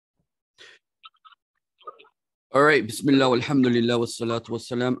All right, Bismillah, walhamdulillah, wassalatu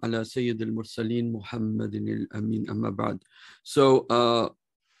wassalam ala Sayyid al-Mursaleen, Muhammadin al-Amin, amma ba'd. So,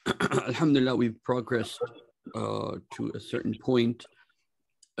 alhamdulillah, we've progressed to a certain point.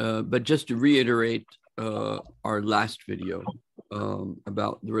 But just to reiterate our last video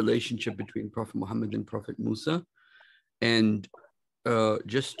about the relationship between Prophet Muhammad and Prophet Musa. And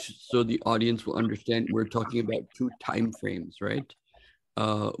just so the audience will understand, we're talking about two time frames, right?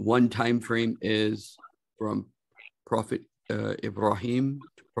 One time frame is from Prophet Ibrahim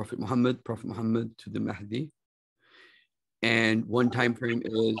to Prophet Muhammad to the Mahdi. And one time frame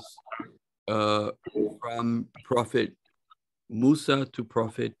is from Prophet Musa to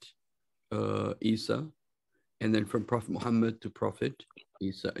Prophet Isa, and then from Prophet Muhammad to Prophet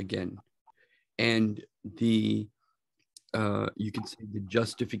Isa again. And the you can say the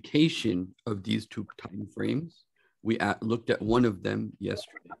justification of these two time frames, we looked at one of them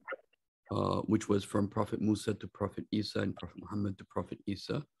yesterday, which was from Prophet Musa to Prophet Isa and Prophet Muhammad to Prophet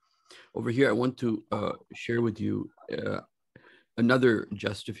Isa. Over here, I want to share with you another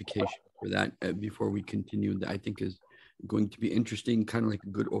justification for that before we continue, that I think is going to be interesting, kind of like a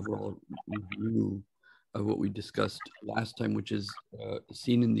good overall review of what we discussed last time, which is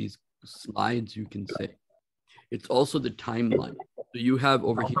seen in these slides, you can say. It's also the timeline. So you have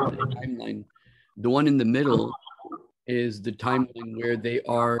over here the timeline. The one in the middle is the timeline where they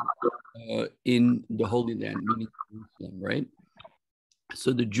are in the Holy Land, meaning Jerusalem, right?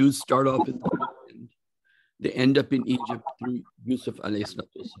 So the Jews start off in the Holy Land. They end up in Egypt through Yusuf alayhi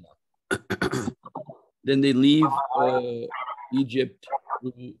salatu wasalam. Then they leave Egypt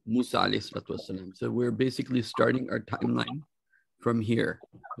through Musa alayhi salatu wasalam. So we're basically starting our timeline from here,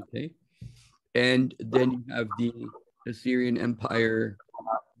 okay? And then you have the Assyrian Empire,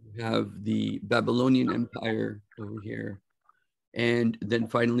 you have the Babylonian Empire over here, and then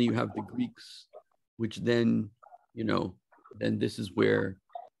finally you have the Greeks, which then, you know, then this is where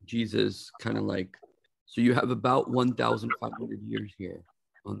Jesus kind of like, so you have about 1,500 years here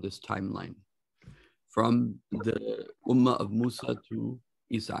on this timeline, from the Ummah of Musa to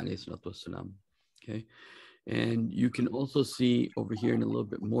Isa alayhi salatu wasalam, okay? And you can also see over here in a little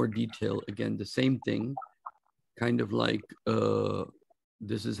bit more detail, again, the same thing, kind of like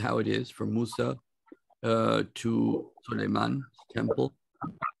this is how it is from Musa to Suleiman's temple.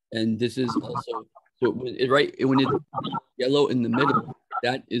 And this is also, so when it's yellow in the middle,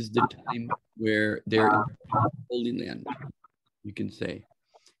 that is the time where they're in the Holy Land, you can say.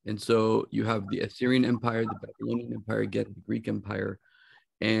 And so you have the Assyrian Empire, the Babylonian Empire, again, the Greek Empire,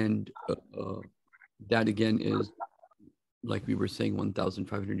 and that again is, like we were saying,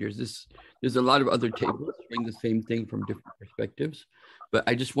 1,500 years. There's a lot of other tables showing the same thing from different perspectives, but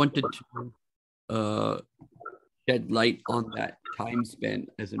I just wanted to shed light on that time span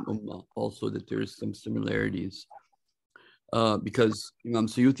as an ummah, also that there's some similarities, because Imam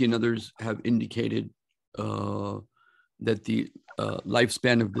Suyuti and others have indicated that the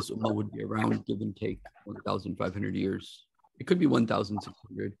lifespan of this ummah would be around, give and take, 1,500 years. It could be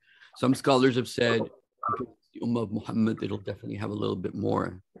 1,600. Some scholars have said, because it's the Ummah of Muhammad, it'll definitely have a little bit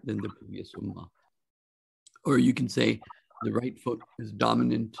more than the previous Ummah. Or you can say the right foot is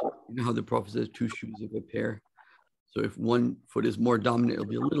dominant. You know how the Prophet says 2 shoes of a pair. So if one foot is more dominant, it'll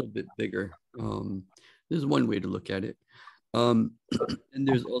be a little bit bigger. This is one way to look at it. And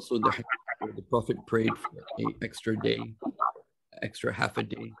there's also the Prophet prayed for an extra day, extra half a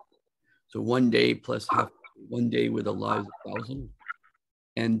day. So 1 day plus half, 1 day with Allah is 1,000.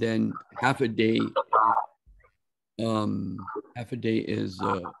 And then half a day is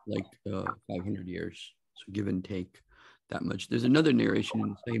like 500 years. So give and take that much. There's another narration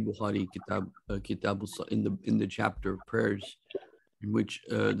in Sahih Bukhari, in the chapter of prayers, in which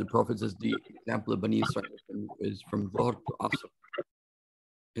the Prophet says the example of Bani Israel is from Dhuhr to Asr.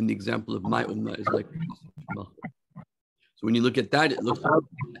 And the example of my ummah is like so when you look at that, it looks like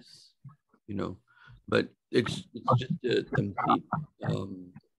less, you know, but it's just a complete.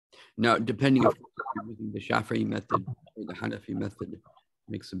 Now, depending if you're using the Shafi'i method or the Hanafi method,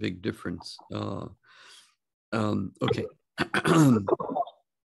 makes a big difference. Okay.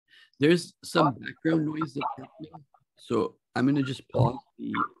 There's some background noise that's happening, so I'm going to just pause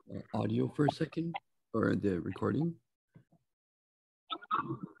the audio for a second, or the recording.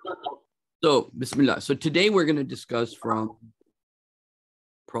 So, Bismillah. So today we're going to discuss from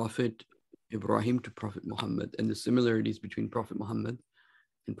Prophet Ibrahim to Prophet Muhammad and the similarities between Prophet Muhammad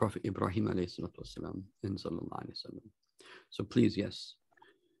and Prophet Ibrahim alayhi salatu wasalam and sallallahu alayhi wasallam. So please, yes.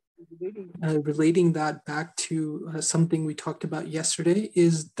 Relating that back to something we talked about yesterday,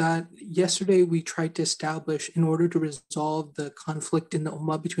 is that yesterday we tried to establish, in order to resolve the conflict in the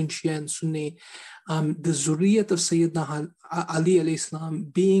Ummah between Shia and Sunni, the Zuriyat of Sayyidina Ali alayhi salam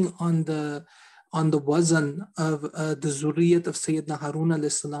being on the wazan of the Zuriyat of Sayyidina Harun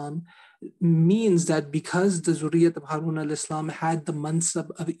alayhi salam, means that because the Zuriyat of Harun alayhi salam had the mansab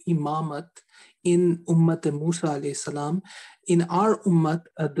of imamat in Ummat Musa alayhi salam, in our Ummat,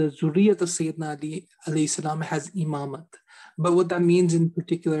 the Zuriyat of Sayyidina Ali alayhi salam has imamat. But what that means in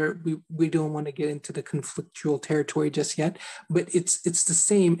particular, we don't want to get into the conflictual territory just yet, but it's the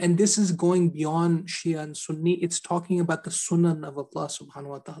same. And this is going beyond Shia and Sunni. It's talking about the sunan of Allah subhanahu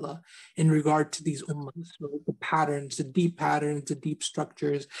wa ta'ala in regard to these ummahs. So the patterns, the deep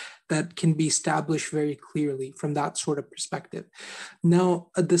structures that can be established very clearly from that sort of perspective. Now,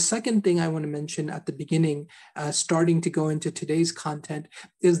 the second thing I want to mention at the beginning, starting to go into today's content,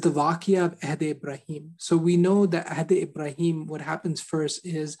 is the Waqia of Ahd Ibrahim. So we know that Ahd Ibrahim, what happens first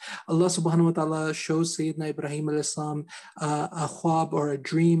is Allah subhanahu wa ta'ala shows Sayyidina Ibrahim alayhi salam a khwab, or a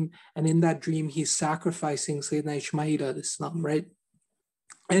dream, and in that dream he's sacrificing Sayyidina Ishmael alayhi salam, right?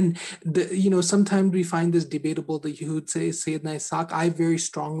 And sometimes we find this debatable. The Yahud say Sayyidina Ishaq. I very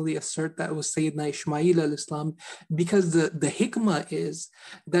strongly assert that it was Sayyidina Ishmael al-Islam, because the hikmah is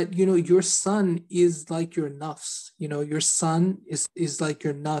that, your son is like your nafs. Your son is like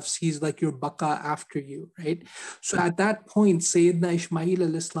your nafs. He's like your baqa after you, right? So at that point, Sayyidina Ishmael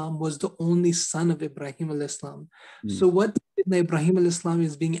al-Islam was the only son of Ibrahim al-Islam. So what Sayyidina Ibrahim al-Islam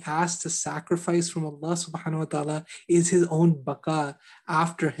is being asked to sacrifice from Allah subhanahu wa ta'ala is his own baqa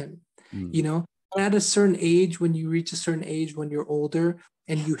after him. And at a certain age, when you reach a certain age, when you're older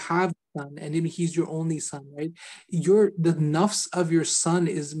and you have a son, and then he's your only son, right? The nafs of your son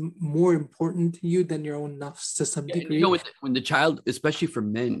is more important to you than your own nafs to some degree. When the child, especially for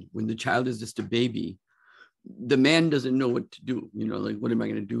men, when the child is just a baby, the man doesn't know what to do. Like, what am I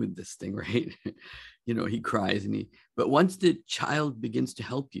going to do with this thing, right? He cries but once the child begins to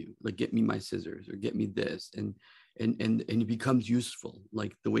help you, like, get me my scissors or get me this, and it becomes useful,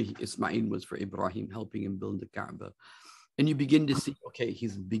 like the way Ismail was for Ibrahim, helping him build the Kaaba. And you begin to see, okay,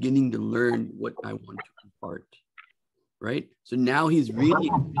 he's beginning to learn what I want to impart, right? So now he's really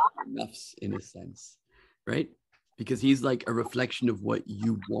nafs in a sense, right? Because he's like a reflection of what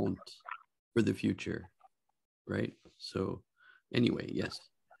you want for the future, right? So anyway, yes.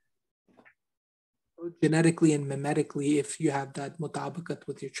 Genetically and mimetically, if you have that mutabakat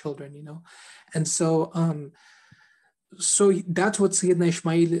with your children, and so that's what Sayyidina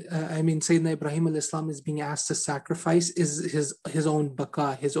Sayyidina Ibrahim al-Islam is being asked to sacrifice, is his own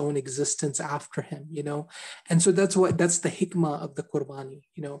baqa, his own existence after him, and so that's the hikmah of the Qurbani,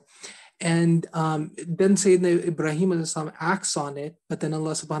 And then Sayyidina Ibrahim al-Islam acts on it, but then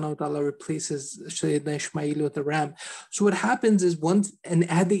Allah subhanahu wa ta'ala replaces Sayyidina Ishmael with a ram. So what happens is, once an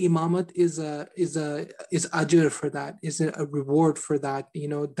Ahdi imamat is ajr for that, is a reward for that.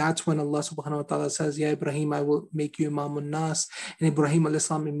 That's when Allah subhanahu wa ta'ala says, Ya Ibrahim, I will make you Imamun Nas. And Ibrahim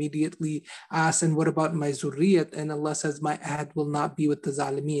al-Islam immediately asks, and what about my zurriyat? And Allah says, my ahd will not be with the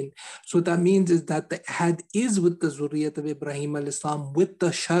zalimeen. So what that means is that the ahd is with the zurriyat of Ibrahim al-Islam, with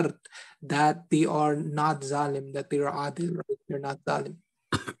the shart that they are not zalim, that they are adil, right? They're not zalim.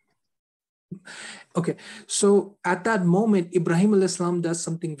 Okay, so at that moment, Ibrahim al-Islam does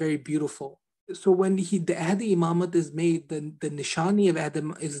something very beautiful. So when the Ahdi imamat is made, the nishani of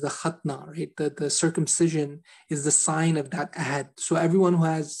Adam is the khatna, right? The circumcision is the sign of that ahd. So everyone who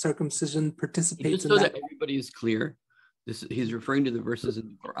has circumcision participates in that. Just so that everybody is clear, he's referring to the verses in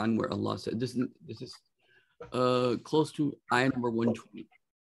the Quran where Allah said, this is close to ayah number 120.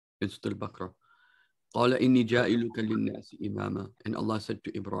 It's Surah Al-Baqarah. قَالَ إِنِّي جَائِلُكَ لِلنَّاسِ إِمَامًا. And Allah said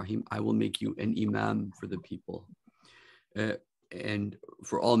to Ibrahim, I will make you an imam for the people. And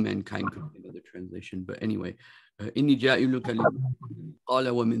for all mankind, could be another translation. But anyway, إِنِّي جَائِلُكَ لِلنَّاسِ قَالَ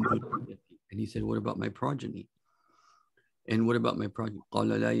وَمِنْ ذُرِّيَّتِي. And he said, what about my progeny? And what about my progeny?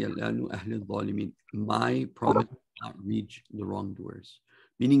 قَالَ لَا يَلَانُ أَهْلِ الظَّالِمِينَ. My promise will not reach the wrongdoers.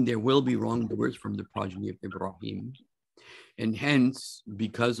 Meaning there will be wrongdoers from the progeny of Ibrahim. And hence,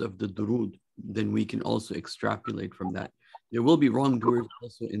 because of the durud, then we can also extrapolate from that. There will be wrongdoers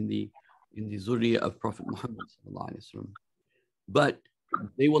also in the zuriyah of Prophet Muhammad sallallahu alaihi wasallam. But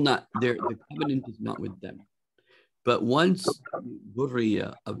they will not, the covenant is not with them. But once the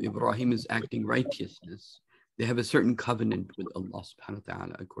zuriyah of Ibrahim is acting righteousness, they have a certain covenant with Allah subhanahu wa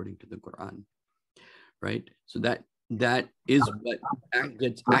ta'ala according to the Quran. Right? So that is what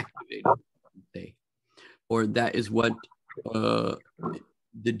gets activated, say. Or that is what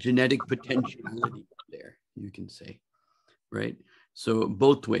the genetic potentiality there, you can say, right? So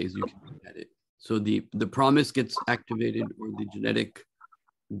both ways you can look at it. So the promise gets activated, or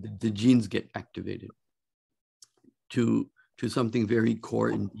the genes get activated to something very core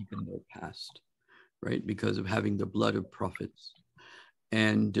and deep in their past, right? Because of having the blood of prophets.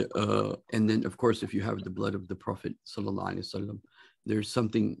 And then, of course, if you have the blood of the Prophet sallallahu alaihi wasallam, there's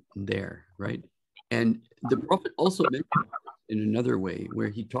something there, right? And the Prophet also mentioned in another way, where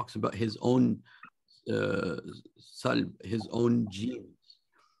he talks about his own his own genes.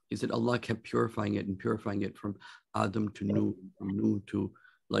 He said Allah kept purifying it from Adam to Nuh, from Nuh to,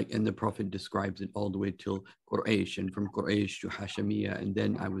 like, and the Prophet describes it all the way till Quraysh, and from Quraysh to Hashemiya, and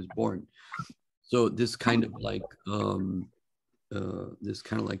then I was born. So this kind of like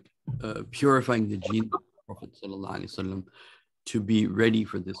purifying the gene of the Prophet sallallahu alaihi wasallam to be ready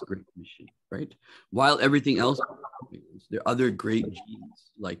for this great mission, right? While everything else, there are other great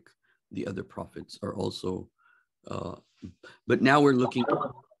genes like the other prophets are also, but now we're looking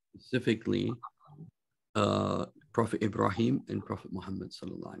specifically Prophet Ibrahim and Prophet Muhammad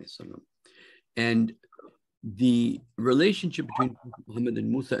sallallahu alaihi wasallam. And the relationship between Prophet Muhammad and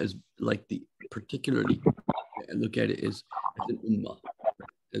Musa is like particularly, I look at it as an ummah,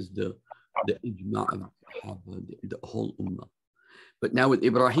 as the ijma' of the whole ummah. But now with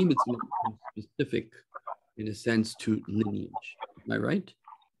Ibrahim, it's specific in a sense to lineage. Am I right?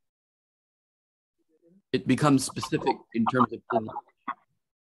 It becomes specific in terms of lineage.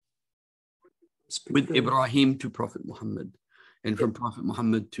 With Ibrahim to Prophet Muhammad, and from Prophet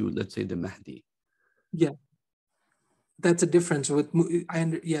Muhammad to, let's say, the Mahdi. Yeah, that's a difference. With Musa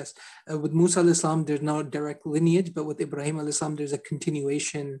alayhi salam, there's no direct lineage, but with Ibrahim alayhi salam, there's a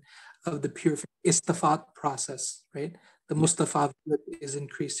continuation of the istafat process, right? The Mustafa is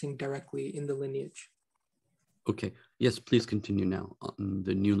increasing directly in the lineage. Okay. Yes, please continue now on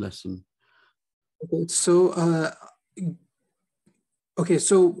the new lesson. Okay,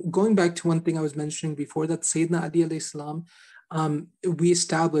 so going back to one thing I was mentioning before, that Sayyidina Ali alayhi salam, we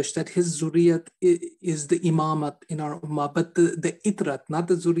established that his zuriyat is the imamat in our ummah, but the itrat, not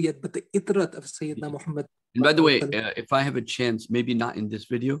the zuriyat, but the itrat of Sayyidina Muhammad. And by the way, if I have a chance, maybe not in this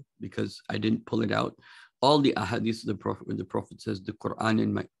video because I didn't pull it out, all the ahadith of the Prophet, when the Prophet says the Quran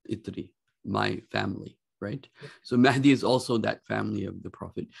in my itri, my family, right? So Mahdi is also that family of the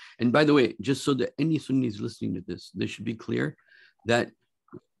Prophet. And by the way, just so that any Sunnis listening to this, they should be clear that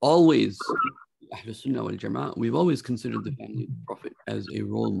always, Ahlul Sunnah wal Jama'ah, we've always considered the family of the Prophet as a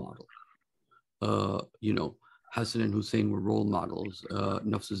role model. Hassan and Hussein were role models.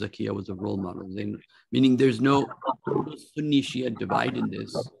 Nafs Zakiyah was a role model. Meaning there's no Sunni Shia divide in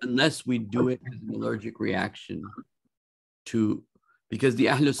this unless we do it as an allergic reaction to, because the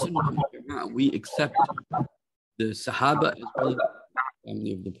Ahlul Sunnah wal Jama'ah, we accept the Sahaba as well as the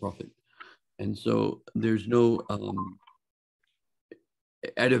family of the Prophet. And so there's no,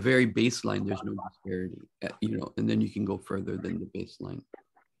 at a very baseline, there's no disparity, and then you can go further than the baseline.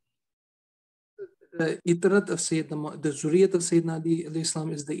 The itrat of Sayyidina, the zuriyat of Sayyidina Ali alayhi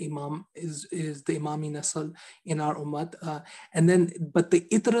salam is the imam, is the imami nasal in our ummah, but the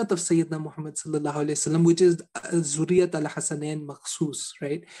itrat of Sayyidina Muhammad sallallahu alayhi wasallam, which is zuriyat al-Hasanain makhsus,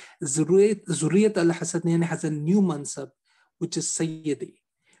 right? Zuriyat al-Hasanain has a new mansab, which is Sayyidi.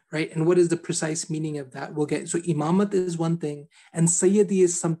 Right? And what is the precise meaning of that? We'll get, so imamat is one thing and Sayyidi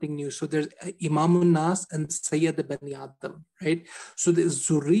is something new. So there's Imamun Nas and Sayyid Bani Adam, right? So the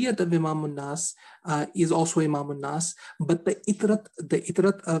zuriyat of Imamun Nas is also Imamun Nas, but the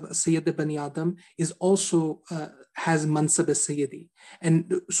itrat of Sayyid Bani Adam is also has mansab as Sayyidi.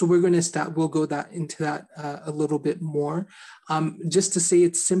 And so we're going to we'll go into that a little bit more. Just to say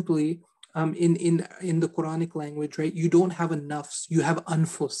it simply, in the Quranic language, right? You don't have a nafs, you have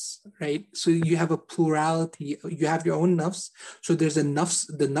anfus, right? So you have a plurality, you have your own nafs. So there's a nafs,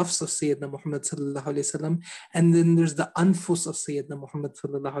 the nafs of Sayyidina Muhammad sallallahu alaihi wasallam, and then there's the anfus of Sayyidina Muhammad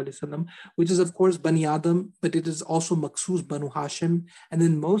sallallahu alaihi wasallam, which is of course Bani Adam, but it is also Maksus Banu Hashim, and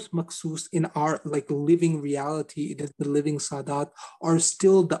then most Maksus in our like living reality, it is the living Sadat, are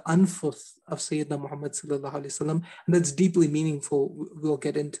still the anfus of Sayyidina Muhammad sallallahu alaihi wasallam, and that's deeply meaningful. We'll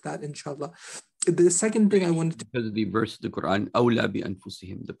get into that inshallah. The second thing I wanted to, because of the verse of the Quran, awla bi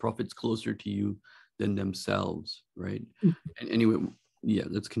anfusihim, the Prophet's closer to you than themselves, right? And anyway, yeah,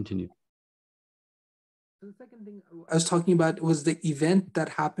 let's continue. The second thing I was talking about was the event that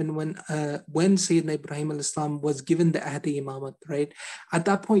happened when Sayyidina Ibrahim al-Islam was given the Ahdi Imamat, right? At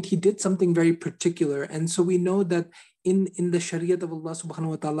that point, he did something very particular. And so we know that in the Sharia of Allah subhanahu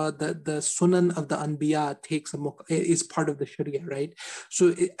wa ta'ala, the sunan of the Anbiya is part of the Sharia, right?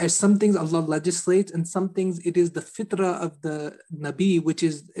 So as some things Allah legislates, and some things it is the fitrah of the Nabi, which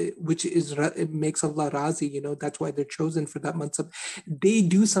it makes Allah razi, that's why they're chosen for that mansab. They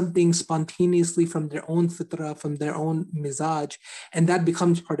do something spontaneously from their own fitrah, from their own mizaj, and that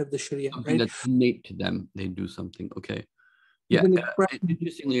becomes part of the Sharia, something right? that's innate to them. They do something. Okay. Yeah.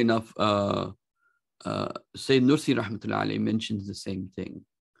 Interestingly enough, Sayyid Nursi rahmatullah alayhi mentions the same thing,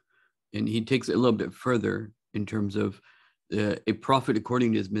 and he takes it a little bit further in terms of a prophet,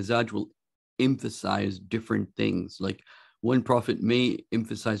 according to his mizaj, will emphasize different things. Like one prophet may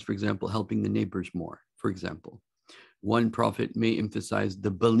emphasize, for example, helping the neighbors more, for example. One prophet may emphasize the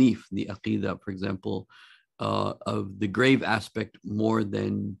belief, the aqidah, for example, of the grave aspect more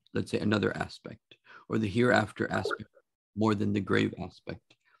than, let's say, another aspect, or the hereafter aspect more than the grave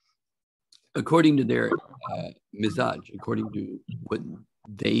aspect, according to their mizaj, according to what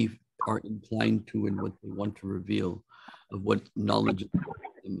they are inclined to and what they want to reveal of what knowledge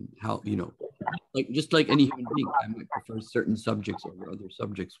and how, like just like any human being, I might prefer certain subjects over other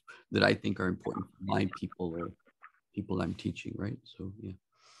subjects that I think are important for my people or people I'm teaching, right? So yeah.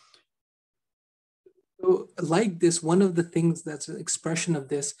 So like this, one of the things that's an expression of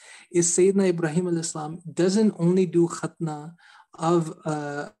this is Sayyidina Ibrahim al-Islam doesn't only do khatna of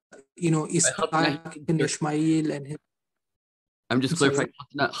Isaac and Ishmael and his. I'm just clarifying,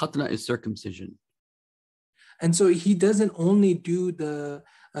 khatna is circumcision. And so he doesn't only do the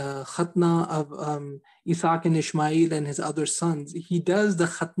khatna of Isaac and Ishmael and his other sons. He does the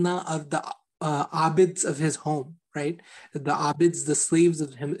khatna of the abids of his home, right? The abids, the slaves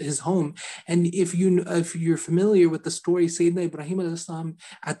of his home. And if you're familiar with the story, Sayyidina Ibrahim al-Islam,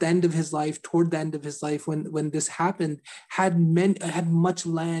 at the end of his life, toward the end of his life, when this happened, had much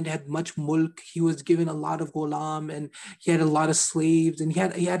land, had much mulk. He was given a lot of ghulam, and he had a lot of slaves, and he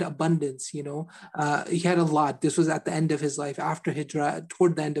had abundance. He had a lot. This was at the end of his life, after Hijrah,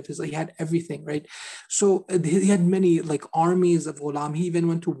 toward the end of his life. He had everything, right? So he had many like armies of ghulam. He even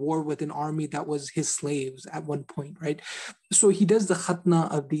went to war with an army that was his slaves at one point, right? So he does the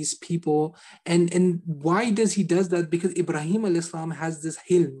khatna of these people. And why does he does that? Because Ibrahim al-Islam has this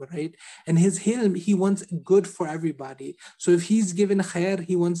hilm, right? And his hilm, he wants good for everybody. So if he's given khair,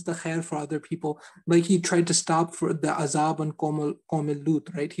 he wants the khair for other people. Like he tried to stop for the azab on Qawm al-Lut,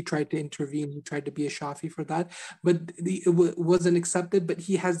 right? He tried to intervene. He tried to be a shafi for that, but it wasn't accepted. But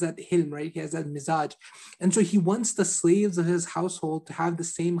he has that hilm, right? He has that mizaj. And so he wants the slaves of his household to have the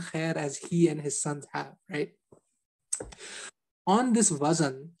same khair as he and his sons have, right? On this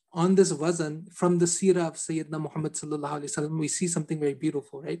wazan from the seerah of Sayyidina Muhammad sallallahu alaihi wasallam, we see something very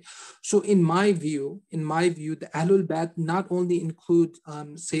beautiful, right? So in my view, the Ahlul Bayt not only include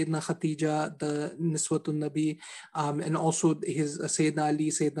Sayyidina Khatija, the Niswatul Nabi, and also his Sayyidina Ali,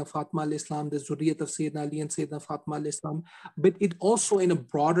 Sayyidina Fatima al-Islam, the Zuriyat of Sayyidina Ali and Sayyidina Fatima al-Islam, but it also, in a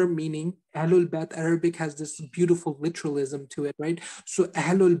broader meaning, Ahlul Bayt Arabic has this beautiful literalism to it, right? So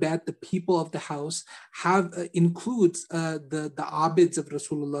Ahlul Bayt, the people of the house, includes the abids of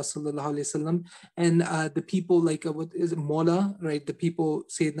Rasulullah sallallahu alaihi wasallam, and the people like what is it, Mawla, right? The people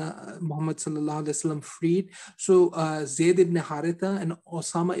Sayyidina Muhammad sallallahu alaihi wasallam freed. So Zayd ibn Haritha and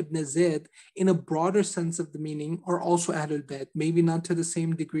Osama ibn Zayd, in a broader sense of the meaning, are also Ahlul Bayt. Maybe not to the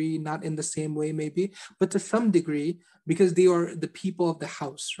same degree, not in the same way, maybe, but to some degree, because they are the people of the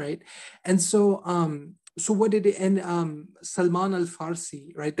house, right? And so what did it, and Salman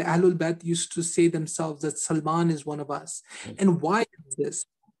al-Farsi, right? The Ahlul Bayt used to say themselves that Salman is one of us. And why is this?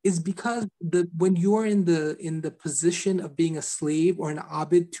 Is because when you are in the position of being a slave or an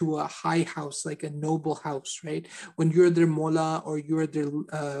abid to a high house, like a noble house, right? When you're their mola, or you're their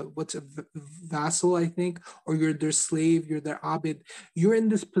vassal, I think, or you're their slave, you're their abid, you're in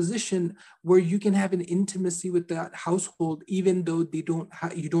this position where you can have an intimacy with that household, even though you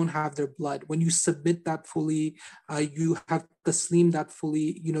don't have their blood. When you submit that fully, you have taslim that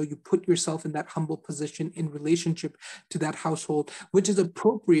fully, you put yourself in that humble position in relationship to that household, which is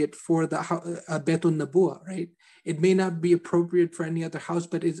appropriate for the Baytun Nabuwa, right? It may not be appropriate for any other house,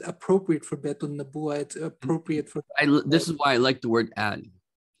 but it's appropriate for Baytun Nabuwa. It's appropriate for. This is why I like the word al,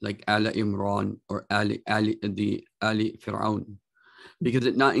 like Ala Imran or Ali Fir'aun, because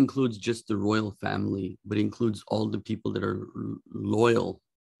it not includes just the royal family, but includes all the people that are loyal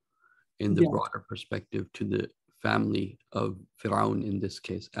in the broader perspective to the family of Fir'aun, in this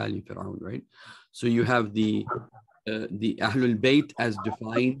case, Ali Fir'aun, right? So you have the Ahlul Bayt as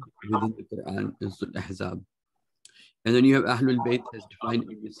defined within the Quran in Surah Ahzab. And then you have Ahlul Bayt as defined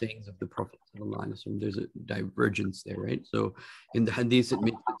in the sayings of the Prophet. There's a divergence there, right? So in the Hadith, it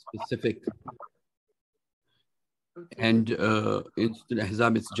makes it specific. And in Surah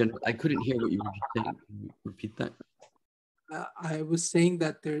Ahzab, it's general. I couldn't hear what you were just saying. Can you repeat that? I was saying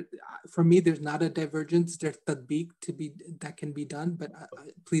that for me, there's not a divergence. There's tadbiq that can be done, but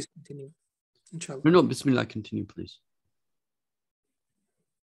please continue, inshallah. No, Bismillah, continue, please.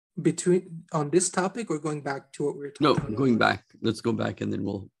 On this topic or going back to what we were talking about? No, going back. Let's go back and then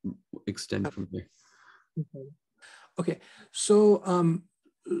we'll extend from there. Okay, so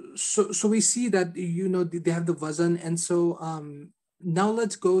so we see that they have the wazan, and so now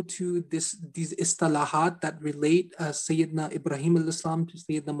let's go to these istalahat that relate Sayyidina Ibrahim al-Islam to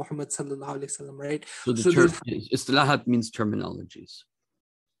Sayyidina Muhammad sallallahu alaihi wasallam, right? So the term istalahat means terminologies.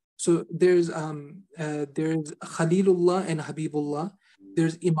 So there's Khalilullah and Habibullah.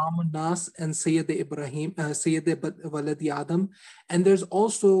 There's Imam al-Nas and Sayyid Ibrahim, Sayyid Waladi Adam. And there's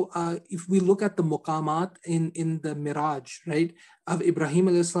also, if we look at the muqamat in the Miraj, right, of Ibrahim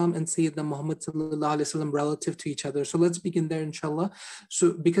al-Islam and Sayyidina Muhammad sallallahu alaihi wasallam relative to each other. So let's begin there, inshallah.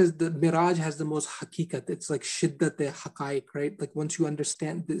 So because the Miraj has the most haqiqat, it's like shiddat haqaiq, right? Like once you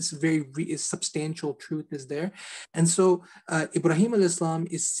understand this very substantial truth is there. And so Ibrahim al-Islam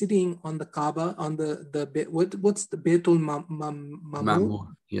is sitting on the Kaaba, on what's the Baitul Mamur?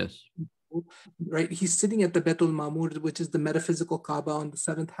 Yes. Right, he's sitting at the Baitul Mamur, which is the metaphysical Kaaba on the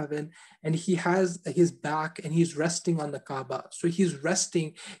seventh heaven, and he has his back and he's resting on the Kaaba. So he's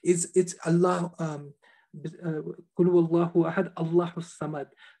resting. It's Allah. Qul huwallahu ahad, Allahu samad.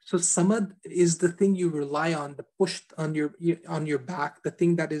 So samad is the thing you rely on, the pushed on your back, the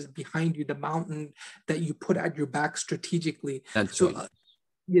thing that is behind you, the mountain that you put at your back strategically. That's so. Right.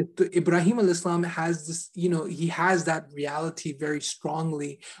 Yeah, Ibrahim al-Islam has this, he has that reality very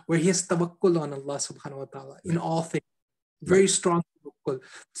strongly where he has tawakkul on Allah subhanahu wa ta'ala in all things, very strong tawakkul.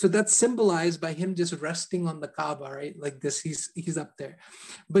 So that's symbolized by him just resting on the Kaaba, right? Like this, he's up there.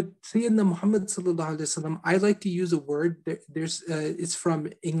 But Sayyidina Muhammad sallallahu alaihi wasallam, I like to use a word, it's from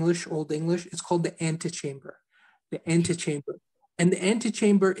English, Old English, it's called the antechamber. The antechamber. And the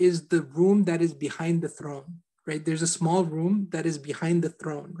antechamber is the room that is behind the throne. Right, there's a small room that is behind the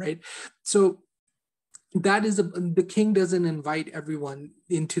throne, right? So that is the king doesn't invite everyone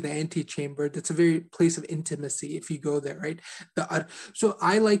into the antechamber. That's a very place of intimacy if you go there, right? So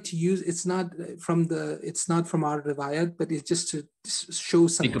I like to use, it's not from our riwayat, but it's just to show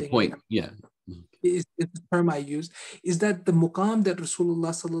something. Make a point, yeah. Is the term I use, is that the muqam that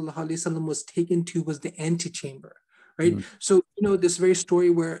Rasulullah sallallahu alaihi wasallam was taken to was the antechamber. Right? So, this very story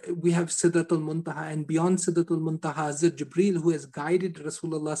where we have Sidratul Muntaha, and beyond Sidratul Muntaha, Hazrat Jibreel, who has guided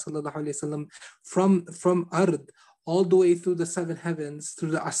Rasulullah sallallahu alaihi wasallam from Ard all the way through the seven heavens, through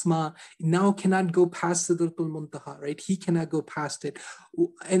the Asma, now cannot go past Sidratul Muntaha, right? He cannot go past it.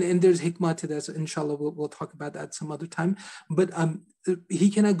 And there's hikmah to this, inshallah, we'll talk about that some other time. But he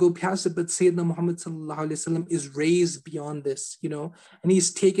cannot go past it, but Sayyidina Muhammad sallallahu alaihi wasallam is raised beyond this, and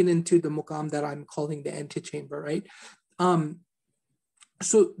he's taken into the muqam that I'm calling the antechamber, right?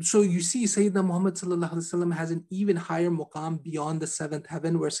 So you see, Sayyidina Muhammad sallallahu alaihi wasallam has an even higher muqam beyond the seventh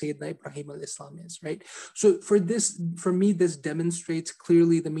heaven where Sayyidina Ibrahim al-Islam is, right? So for me, this demonstrates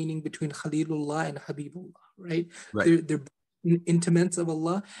clearly the meaning between Khalilullah and Habibullah, right? They're intimates of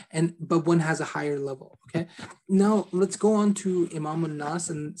Allah, but one has a higher level. Okay, now let's go on to Imam al-Nas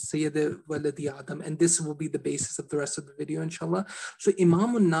and Sayyid Waladi Adam, and this will be the basis of the rest of the video, inshallah. So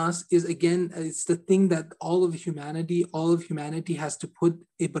Imam al-Nas is, again, it's the thing that all of humanity has to put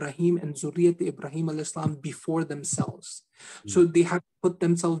Ibrahim and Zuriyat Ibrahim al-Islam before themselves. So they have to put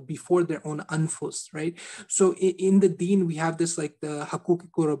themselves before their own anfus, right? So in the deen, we have this, like the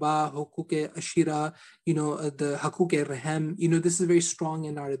Hakuk Qurba, Hakuk Ashira, the Hakuk Raham, this is very strong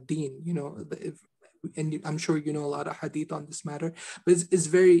in our deen, and I'm sure you know a lot of hadith on this matter, but it's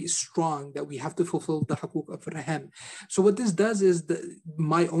very strong that we have to fulfill the haqooq of rahim. So what this does is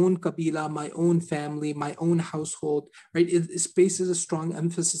my own kabila, my own family, my own household, right? It places a strong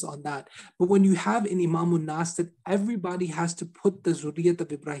emphasis on that. But when you have in Imam al-Nas that everybody has to put the zuriyat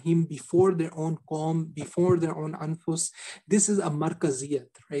of Ibrahim before their own qawm, before their own anfus, this is a markaziyat,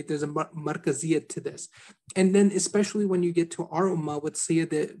 right? There's a markaziyat to this. And then especially when you get to our ummah with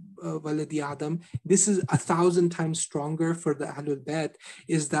Sayyid Waladi Adam, this is 1,000 times stronger for the Ahlul Bayt,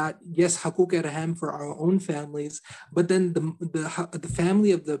 is that yes, Hakuk Raham for our own families, but then the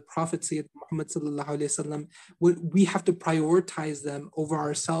family of the Prophet Sayyid Muhammad sallallahu alaihi wasallam, we have to prioritize them over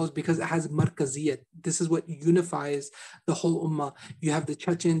ourselves because it has markaziyat. This is what unifies the whole ummah. You have the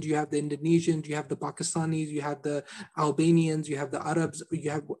Chechens, you have the Indonesians, you have the Pakistanis, you have the Albanians, you have the Arabs,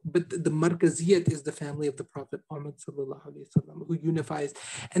 but the markaziyat is the family of the Prophet Muhammad sallallahu alaihi wasallam, who unifies.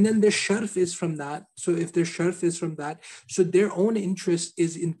 And then the sharf is from that that, so if their sharf is from that, so their own interest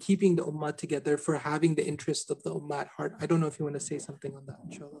is in keeping the ummah together for having the interest of the ummah at heart. I don't know if you want to say something on that,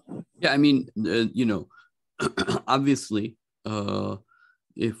 inshallah. Yeah, I mean, obviously,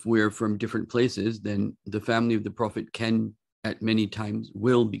 if we're from different places, then the family of the Prophet can, at many times,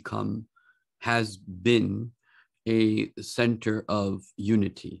 will become, has been a center of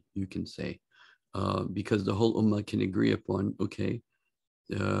unity, you can say, because the whole ummah can agree upon, okay,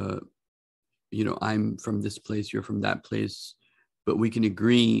 I'm from this place, you're from that place, but we can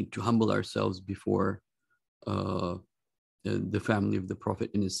agree to humble ourselves before the family of the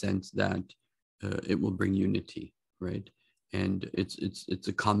Prophet, in a sense that it will bring unity, right? And it's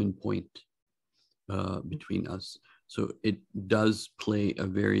a common point between us. So it does play a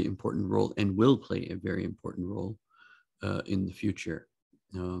very important role and will play a very important role in the future.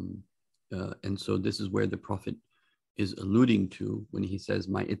 And so this is where the Prophet is alluding to when he says,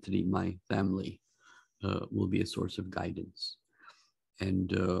 my itri, my family, will be a source of guidance. And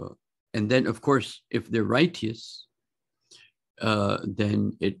then, of course, if they're righteous,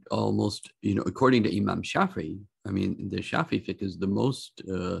 then it almost, according to Imam Shafi'i, I mean, the Shafi'i fiqh is the most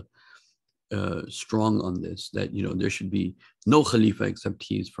strong on this, that, there should be no Khalifa except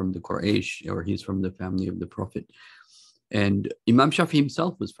he's from the Quraysh or he's from the family of the Prophet. And Imam Shafi'i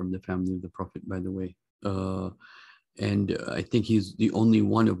himself was from the family of the Prophet, by the way. And I think he's the only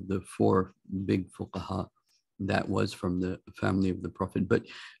one of the four big fuqaha that was from the family of the Prophet. But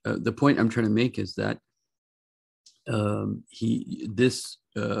the point I'm trying to make is that if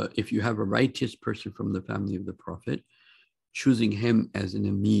you have a righteous person from the family of the Prophet, choosing him as an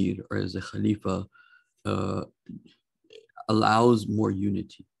emir or as a khalifa allows more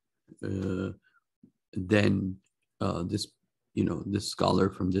unity than this scholar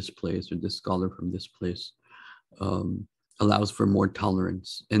from this place or this scholar from this place. Allows for more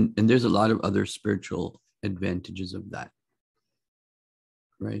tolerance, and there's a lot of other spiritual advantages of that,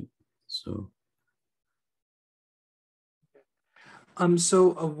 right? So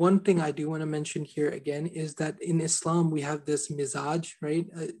one thing I do want to mention here again is that in Islam we have this mizaj, right?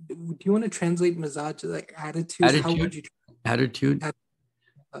 Do you want to translate mizaj like attitude? How would you attitude?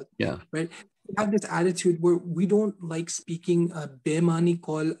 Yeah. Right. We have this attitude where we don't like speaking bemani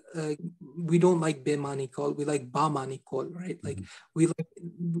call. We don't like bemani call. We like bamani call, right? Like we like.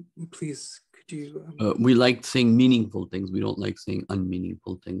 Please, could you? We like saying meaningful things. We don't like saying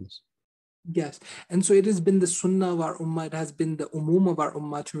unmeaningful things. Yes. And so it has been the sunnah of our ummah, it has been the umum of our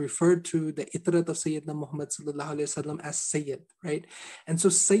ummah to refer to the itrat of Sayyidina Muhammad sallallahu alayhi wasallam as Sayyid, right? And so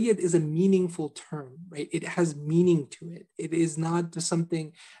Sayyid is a meaningful term, right? It has meaning to it. It is not just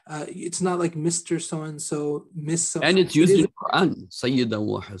something, it's not like Mr. So-and-so, Miss so. And it's used in Quran. Sayyidan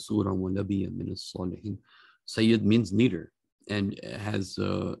wa hasuran wa nabiyyan min as-salihin. Sayyid means leader and has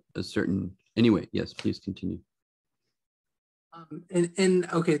a certain, anyway, yes, please continue. And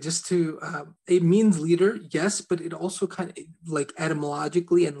okay, just to it means leader, yes, but it also kind of like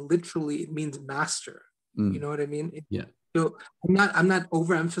etymologically and literally it means master. You know what I mean? Yeah. So I'm not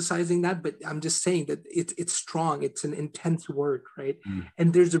overemphasizing that, but I'm just saying that it's strong. It's an intense word, right?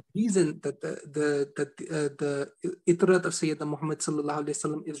 And there's a reason that the itrat of Sayyidina Muhammad sallallahu alaihi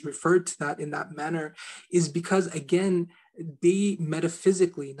wasallam is referred to that in that manner, is because again, they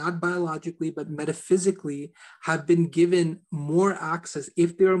metaphysically, not biologically, but metaphysically have been given more access.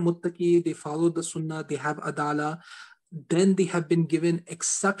 If they are muttaqi, they follow the sunnah, they have adala, then they have been given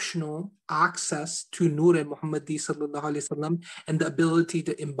exceptional access to Nur Muhammadi sallallahu alaihi wasallam and the ability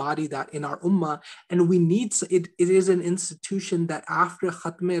to embody that in our ummah. And we need it. It is an institution that after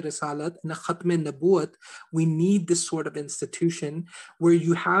Khatme Risalat and Khatme Nabuat, we need this sort of institution where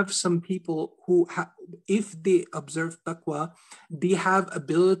you have some people who, if they observe taqwa, they have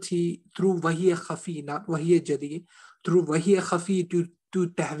ability through Wahiya Khafi, not Wahiya Jadi, through Wahiya Khafi to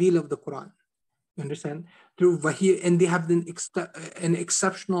tahweel of the Quran. You understand? Through wahi, and they have an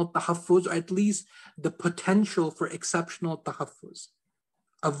exceptional tahaffuz, or at least the potential for exceptional tahaffuz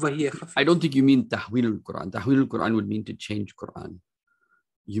of wahi khafi. I don't think you mean tahweel al-Quran. Tahweel al-Quran would mean to change Quran.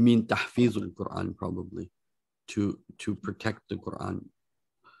 You mean tahfiz al-Quran, probably, to protect the Quran.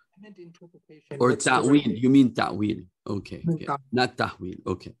 I meant interpretation. Or ta'weel. You mean ta'weel. Okay. Not tahweel.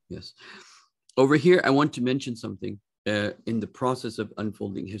 Okay. Yes. Over here, I want to mention something in the process of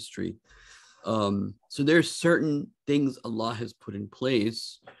unfolding history. So there's certain things Allah has put in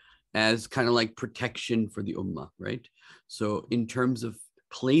place as kind of like protection for the ummah, right? So in terms of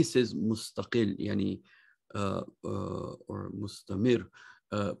places mustaqil, yani, or mustamir,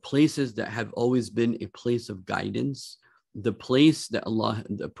 places that have always been a place of guidance, the place that Allah,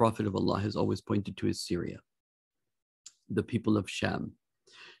 the Prophet of Allah has always pointed to is Syria, the people of Sham.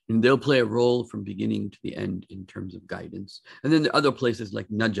 And they'll play a role from beginning to the end in terms of guidance. And then the other places like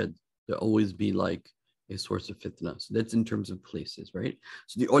Najd, they'll always be like a source of fitna. So that's in terms of places, right?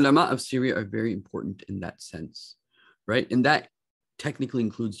 So the ulama of Syria are very important in that sense, right? And that technically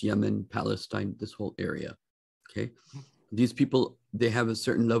includes Yemen, Palestine, this whole area, okay? These people, they have a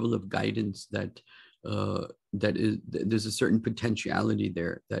certain level of guidance that there's a certain potentiality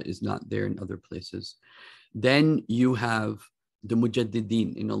there that is not there in other places. Then you have the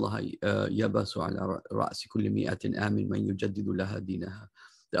mujaddidin. In Allah yabasu ala ra'si kulli mi'atin amin man yujaddidu laha dinaha.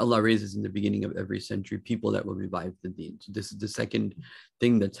 That Allah raises in the beginning of every century people that will revive the deen. So this is the second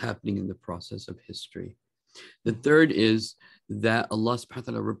thing that's happening in the process of history. The third is that Allah subhanahu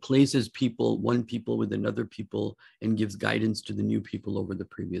wa ta'ala replaces one people with another people and gives guidance to the new people over the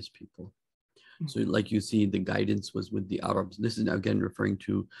previous people. So like you see, the guidance was with the Arabs. This is again referring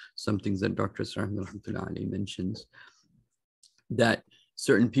to some things that Dr. Rahmatullah mentions, that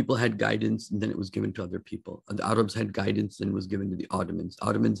certain people had guidance and then it was given to other people. The Arabs had guidance and was given to the Ottomans.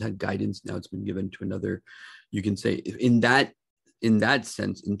 Ottomans had guidance, now it's been given to another. You can say in that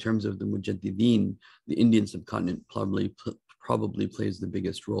sense, in terms of the Mujaddideen, the Indian subcontinent probably plays the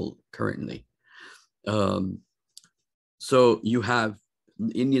biggest role currently. So you have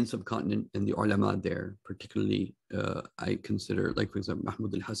the Indian subcontinent and the ulama there, particularly I consider, like for example,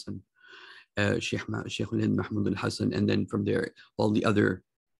 Mahmud al-Hassan, Sheikh Mahmud al-Hassan, and then from there, all the other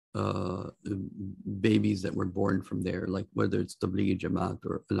babies that were born from there, like whether it's Tablighi Jamaat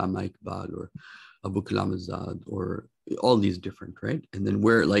or Allama Iqbal or Abu Kalam Azad or all these different, right? And then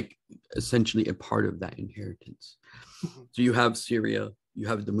we're like essentially a part of that inheritance. So you have Syria, you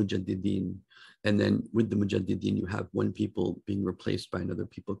have the Mujaddideen, and then with the Mujaddideen, you have one people being replaced by another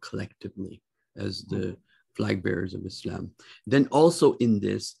people collectively as the flag bearers of Islam. Then also in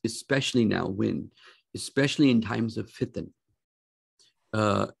this, especially now especially in times of fitna,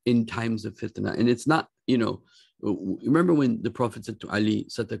 and it's not, remember when the Prophet said to Ali,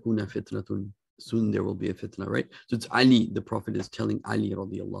 Satakuna fitnatun, soon there will be a fitna, right? So it's Ali, the Prophet is telling Ali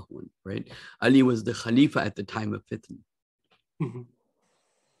radiallahu anhu, right? Ali was the Khalifa at the time of fitna.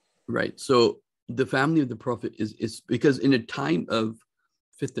 Right. So the family of the Prophet is because in a time of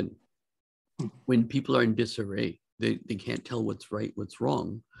fitna, when people are in disarray, they can't tell what's right, what's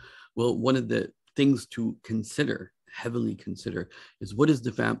wrong. Well, one of the things to heavily consider, is what is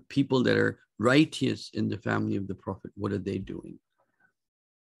the people that are righteous in the family of the Prophet, what are they doing?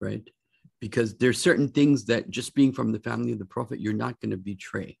 Right? Because there's certain things that just being from the family of the Prophet, you're not going to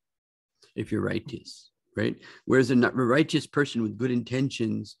betray if you're righteous, right? Whereas a righteous person with good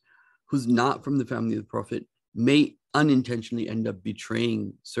intentions who's not from the family of the Prophet may unintentionally end up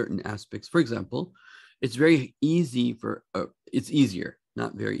betraying certain aspects. For example, it's very easy it's easier,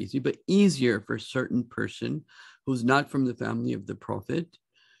 not very easy, but easier for a certain person who's not from the family of the Prophet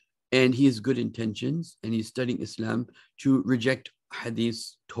and he has good intentions and he's studying Islam to reject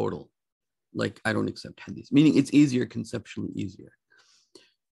hadith total. Like, I don't accept hadith, meaning it's easier, conceptually easier.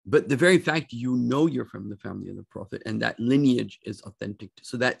 But the very fact you're from the family of the Prophet and that lineage is authentic,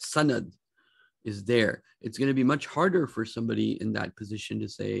 so that sanad is there, it's going to be much harder for somebody in that position to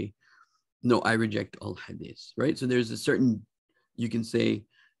say, no, I reject all hadith, right? So there's a certain, you can say,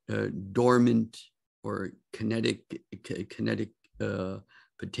 dormant or kinetic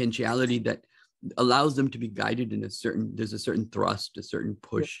potentiality that allows them to be guided in there's a certain thrust, a certain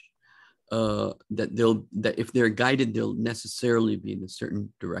push. That if they're guided, they'll necessarily be in a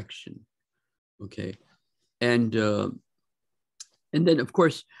certain direction. Okay. And then of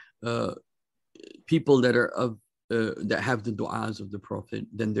course, people that are that have the du'as of the Prophet,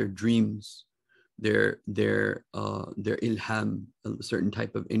 then their dreams, their ilham, a certain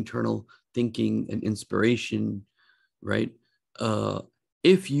type of internal thinking and inspiration, right?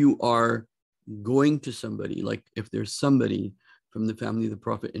 If you are going to somebody, like if there's somebody from the family of the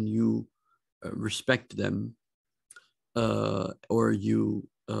Prophet and you respect them, or you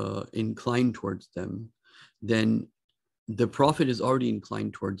incline towards them, then the Prophet is already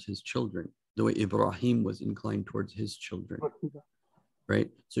inclined towards his children, the way Ibrahim was inclined towards his children, right?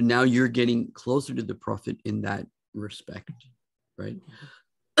 So now you're getting closer to the Prophet in that respect, right?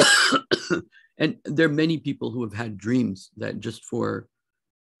 And there are many people who have had dreams that just for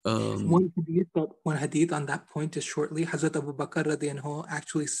one hadith on that point is shortly, Hazrat Abu Bakr radiallahu anhu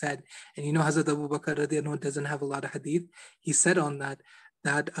actually said, and Hazrat Abu Bakr radiallahu anhu doesn't have a lot of hadith. He said on that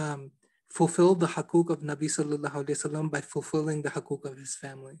fulfill the haqooq of Nabi sallallahu alayhi wasallam by fulfilling the haqooq of his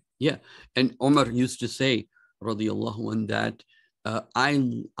family. Yeah, and Omar used to say, radiallahu anhu, that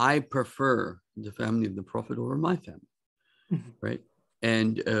I prefer the family of the Prophet over my family, right?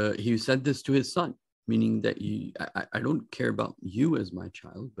 And he said this to his son, meaning that I don't care about you as my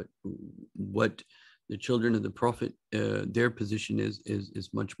child, but what the children of the Prophet, their position is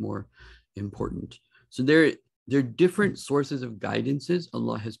much more important. So there are different sources of guidances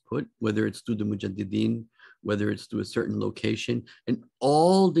Allah has put, whether it's through the Mujaddideen, whether it's through a certain location, and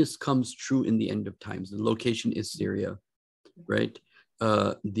all this comes true in the end of times. The location is Syria, right?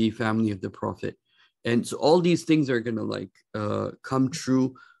 The family of the Prophet. And so all these things are going to come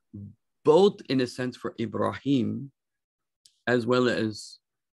true, both in a sense for Ibrahim, as well as,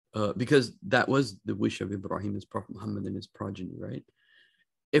 because that was the wish of Ibrahim, his Prophet Muhammad and his progeny, right?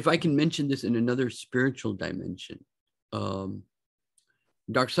 If I can mention this in another spiritual dimension,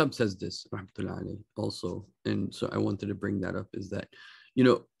 Dr. Sab says this, also, and so I wanted to bring that up, is that,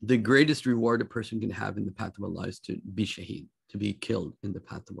 the greatest reward a person can have in the path of Allah is to be shaheed, to be killed in the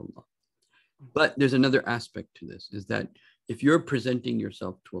path of Allah. But there's another aspect to this, is that if you're presenting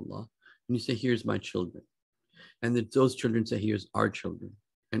yourself to Allah, and you say, here's my children, and that those children say, here's our children,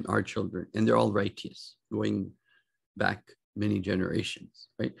 and they're all righteous, going back many generations,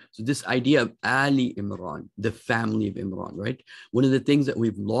 right? So this idea of Ali Imran, the family of Imran, right? One of the things that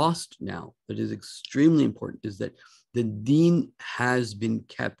we've lost now that is extremely important is that the deen has been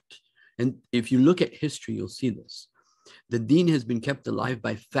kept. And if you look at history, you'll see this. The deen has been kept alive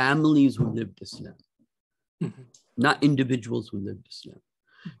by families who lived Islam, not individuals who lived Islam,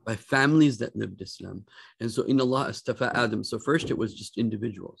 by families that lived Islam. And so in Allah astafa Adam. So first it was just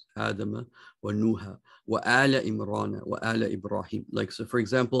individuals, Adam wa Nuha wa ala Imran wa ala Ibrahim. Like, so for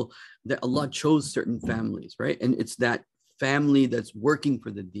example, that Allah chose certain families, right? And it's that family that's working for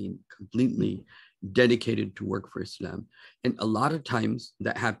the deen, completely dedicated to work for Islam. And a lot of times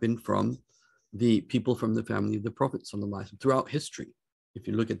that happened from the people from the family of the Prophet throughout history. If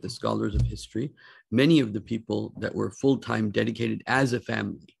you look at the scholars of history, many of the people that were full-time dedicated as a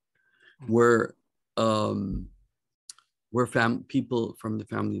family were people from the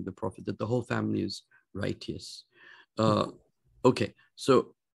family of the Prophet, that the whole family is righteous. Okay,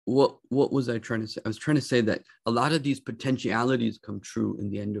 so what was I trying to say? I was trying to say that a lot of these potentialities come true in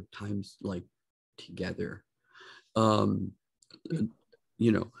the end of times, like together.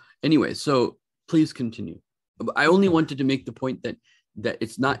 Anyway, so please continue. I only wanted to make the point that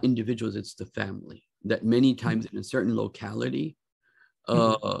it's not individuals, it's the family. That many times in a certain locality,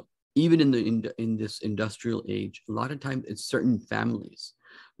 even in this industrial age, a lot of times it's certain families,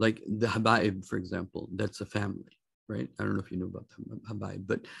 like the Habaib, for example. That's a family, right? I don't know if you know about the Habaib,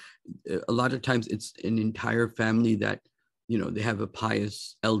 but a lot of times it's an entire family that, they have a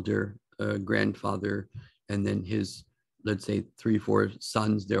pious elder, grandfather, and then his, let's say 3-4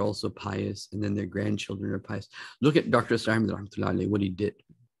 sons, they're also pious, and then their grandchildren are pious. Look at Dr. Sahim, what he did.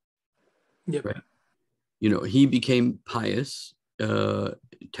 Yep. Right? He became pious,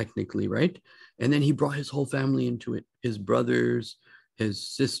 technically, right? And then he brought his whole family into it, his brothers, his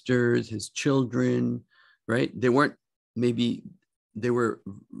sisters, his children, right? They were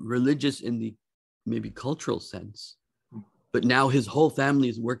religious in the maybe cultural sense, but now his whole family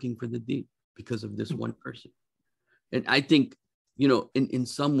is working for the deen because of this one person. And I think, in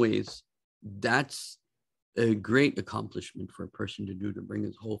some ways, that's a great accomplishment for a person to do, to bring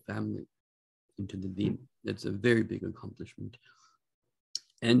his whole family into the deen. That's a very big accomplishment.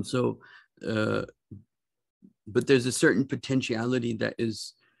 And so, but there's a certain potentiality that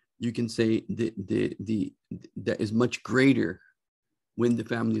is, you can say, that is much greater when the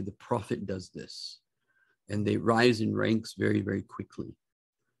family of the Prophet does this. And they rise in ranks very, very quickly.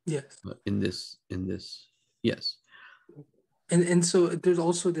 Yes. In this, yes. And so there's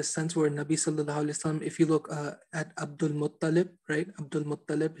also this sense where Nabi Sallallahu Alaihi Wasallam, if you look at Abdul Muttalib, right? Abdul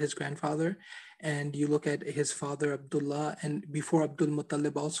Muttalib, his grandfather, and you look at his father Abdullah, and before Abdul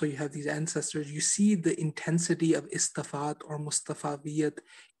Muttalib also you have these ancestors, you see the intensity of istafat or Mustafawiyat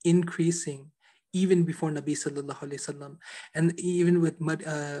increasing even before Nabi Sallallahu Alaihi Wasallam. And even with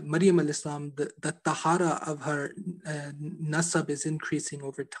Maryam al-Islam, the tahara of her nasab is increasing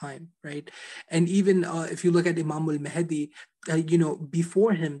over time, right? And even if you look at Imam al-Mahdi,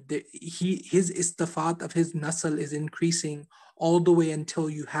 before him, his istafat of his nasal is increasing all the way until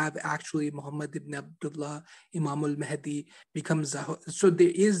you have actually Muhammad ibn Abdullah, Imam al-Mahdi becomes Zahra. So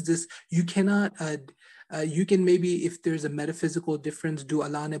there is this, you cannot, you can maybe, if there's a metaphysical difference, do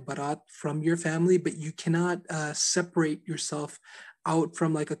alan barat from your family, but you cannot separate yourself out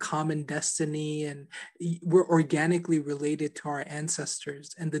from like a common destiny, and we're organically related to our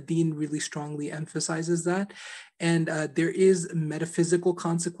ancestors, and the deen really strongly emphasizes that. And there is metaphysical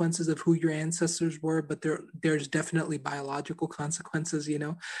consequences of who your ancestors were, but there's definitely biological consequences,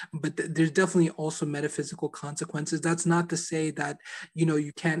 but there's definitely also metaphysical consequences. That's not to say that,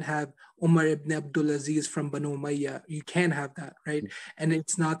 you can't have Umar ibn Abdul Aziz from Banu Umayyah. You can have that, right? And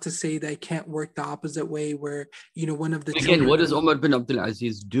it's not to say that it can't work the opposite way where, one of the Again, children... what does Omar bin Abdul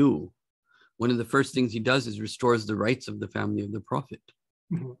Aziz do? One of the first things he does is restores the rights of the family of the Prophet.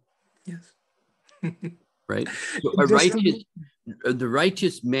 Mm-hmm. Yes. Right? So the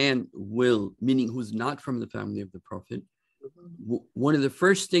righteous man will, meaning who's not from the family of the Prophet, one of the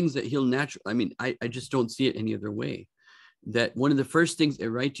first things that he'll naturally, I just don't see it any other way, that one of the first things a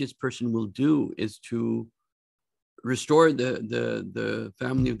righteous person will do is to restore the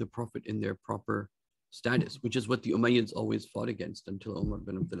family of the Prophet in their proper status, which is what the Umayyads always fought against until Umar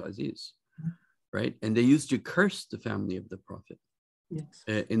bin Abdul Aziz, right? And they used to curse the family of the Prophet. Yes.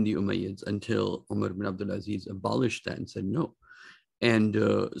 In the Umayyads until Umar bin Abdul Aziz abolished that and said no. And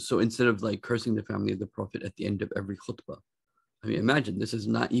so instead of like cursing the family of the Prophet at the end of every khutbah, imagine this is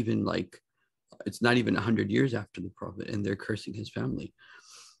not even it's not even 100 years after the Prophet and they're cursing his family.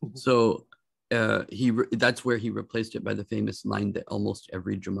 So that's where he replaced it by the famous line that almost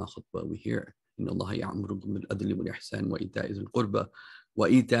every Jummah khutbah we hear.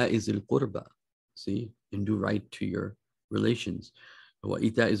 See, and do right to your relations.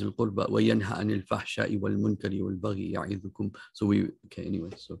 وَإِيتَاءِ ذِي الْقُرْبَى وَيَنْهَى عَنِ الْفَحْشَاءِ وَالْمُنْكَرِ وَالْبَغْيِ يَعِظُكُمْ.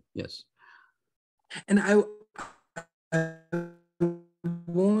 So yes. And I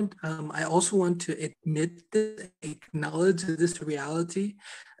won't, I also want to admit this, acknowledge this reality.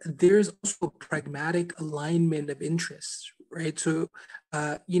 There's also a pragmatic alignment of interests, right? So,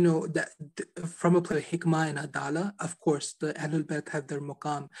 that from a place of hikmah and adala, of course, the Ahlul Bayt have their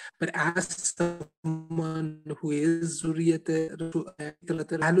maqam, but as someone who is Zuriyat,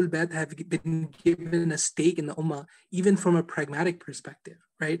 Ahlul Bayt have been given a stake in the Ummah, even from a pragmatic perspective,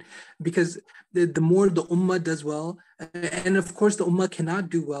 right? Because the more the Ummah does well, and of course the Ummah cannot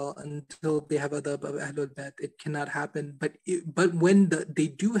do well until they have adab of Ahlul Bayt. It cannot happen. But when they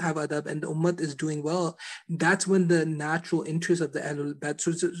do have adab and the Ummah is doing well, that's when the natural interest of the Ahlul Bayt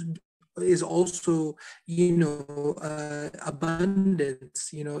is also, abundance,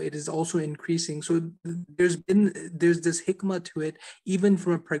 it is also increasing. So there's this hikmah to it, even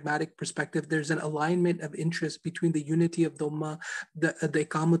from a pragmatic perspective. There's an alignment of interest between the unity of the ummah, the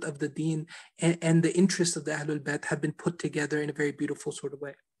iqamat of the deen, and the interests of the Ahlul Bayt have been put together in a very beautiful sort of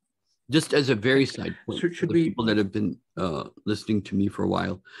way. Just as a very side point, for the people that have been listening to me for a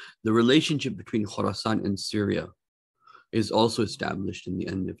while, the relationship between Khurasan and Syria is also established in the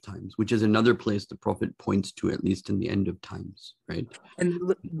end of times, which is another place the Prophet points to, at least in the end of times, right?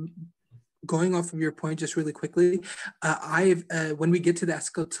 And going off of your point, just really quickly, when we get to the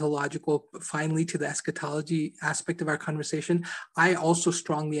eschatological, finally to the eschatology aspect of our conversation, I also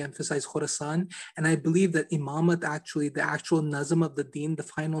strongly emphasize Khurasan, and I believe that imamat, actually, the actual nazm of the deen, the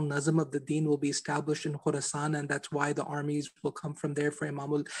final nazm of the deen, will be established in Khurasan, and that's why the armies will come from there for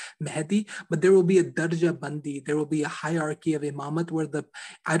Imam al-Mahdi. But there will be a darja bandi, there will be a hierarchy of imamat where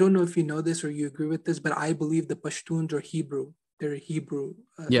I don't know if you know this or you agree with this, but I believe the Pashtuns are Hebrew. They're Hebrew.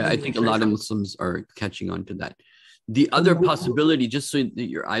 I think a lot of Muslims are catching on to that. The other possibility, just so that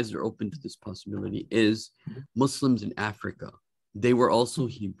your eyes are open to this possibility, is Muslims in Africa. They were also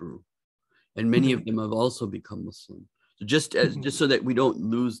Hebrew, and many of them have also become Muslim. So just so that we don't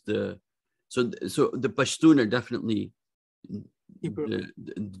lose so the Pashtun are definitely the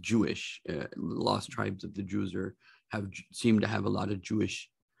Jewish, lost tribes of the Jews seem to have a lot of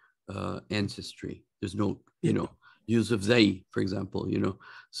Jewish ancestry. There's no, Yusuf Zay, for example,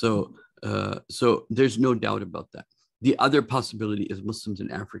 so there's no doubt about that. The other possibility is Muslims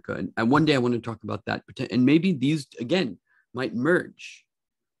in Africa, and one day I want to talk about that, and maybe these again might merge.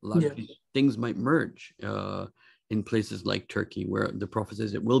 A lot of these things might merge in places like Turkey, where the Prophet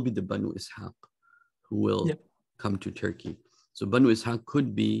says it will be the Banu Ishaq who will come to Turkey. So Banu Ishaq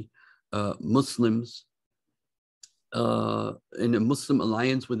could be Muslims in a Muslim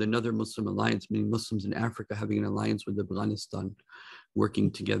alliance with another Muslim alliance, meaning Muslims in Africa having an alliance with Afghanistan,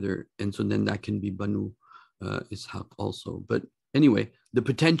 working together. And so then that can be Banu Ishaq also. But anyway, the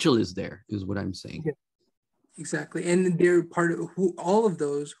potential is there, is what I'm saying. Yeah, exactly. And they're part of all of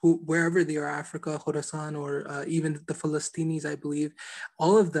those, wherever they are, Africa, Khorasan, or even the Philistines, I believe,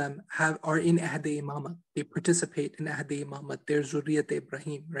 all of them are in Ahd Imamah. They participate in Ahd Imamat. They're Zurriyat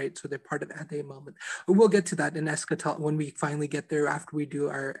Ibrahim, right? So they're part of Ahd Imamat. We'll get to that in Eschatology when we finally get there after we do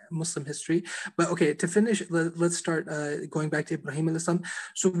our Muslim history. But okay, to finish, let's start going back to Ibrahim al-Islam.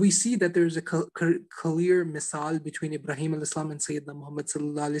 So we see that there's a clear misal between Ibrahim al-Islam and Sayyidina Muhammad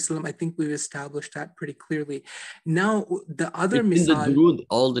sallallahu alaihi wasallam. I think we've established that pretty clearly. Now, the other it's in the misal... Durood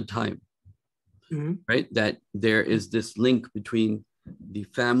all the time, Mhm. right? That there is this link between the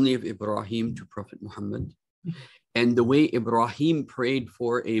family of Ibrahim to Prophet Muhammad, and the way Ibrahim prayed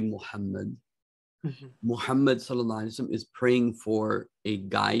for a Muhammad, Muhammad sallallahu alaihi wasallam is praying for a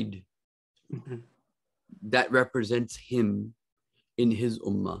guide that represents him in his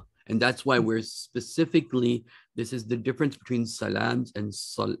ummah. And that's why we're specifically, this is the difference between salams and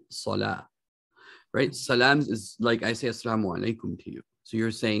salah, right? Salams is like I say assalamu alaikum to you. So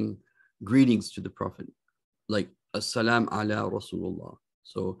you're saying greetings to the Prophet, like assalam ala Rasulullah.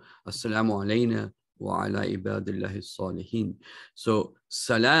 So assalamu alayna wa ala ibadillahi salihin. So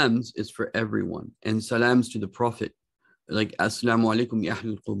salams is for everyone, and salams to the Prophet, like assalamu alaikum ya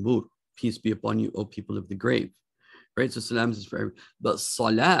ahlul qubur, peace be upon you, O people of the grave, right? So salams is for everyone. But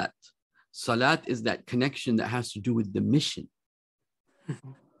salat is that connection that has to do with the mission.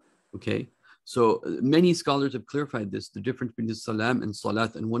 Okay, so many scholars have clarified this, the difference between the salam and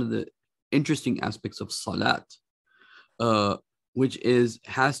salat, and one of the interesting aspects of salat, which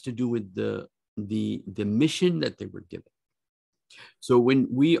has to do with the mission that they were given. So when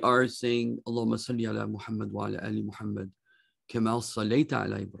we are saying Allahumma salli ala Muhammad wa ala ali Muhammad kama sallaita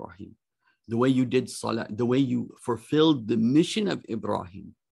ala Ibrahim, the way you did salat, the way you fulfilled the mission of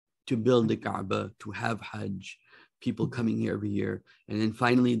Ibrahim to build the Kaaba, to have Hajj, people coming here every year, and then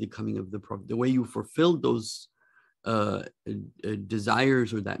finally the coming of the Prophet, the way you fulfilled those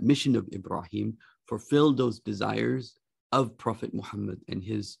desires, or that mission of Ibrahim, fulfilled those desires of Prophet Muhammad and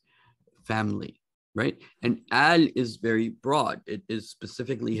his family, right? And Al is very broad. It is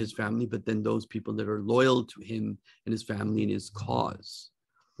specifically his family, but then those people that are loyal to him and his family and his cause.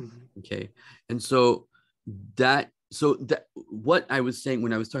 Okay. And so what I was saying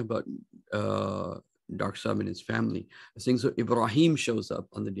when I was talking about Dark Sub and his family, I was saying, so Ibrahim shows up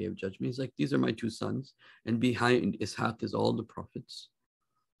on the Day of Judgment. He's like, these are my two sons. And behind Ishaq is all the prophets.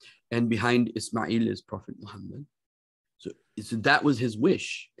 And behind Ismail is Prophet Muhammad. So that was his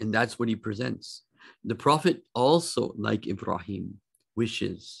wish. And that's what he presents. The Prophet also, like Ibrahim,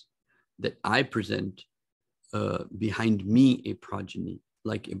 wishes that I present behind me a progeny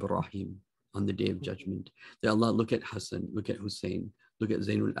like Ibrahim on the Day of Judgment. That Allah, look at Hassan, look at Hussein, look at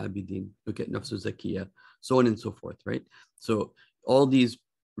Zainul Abidin, look at Nafsu Zakiyah, so on and so forth, right? So all these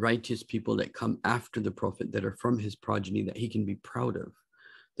righteous people that come after the Prophet that are from his progeny that he can be proud of,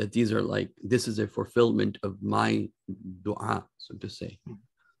 that these are like, this is a fulfillment of my dua, so to say.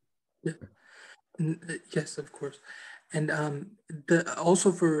 Yeah. Yes, of course. And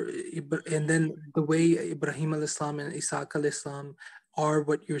also and then the way Ibrahim al-Islam and Isaac al-Islam are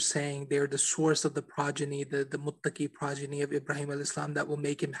what you're saying, they're the source of the progeny, the muttaqi progeny of Ibrahim al-Islam that will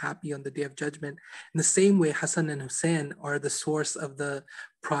make him happy on the Day of Judgment. In the same way, Hassan and Hussein are the source of the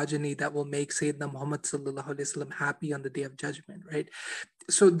progeny that will make Sayyidina Muhammad sallallahu alaihi wasallam happy on the Day of Judgment, right?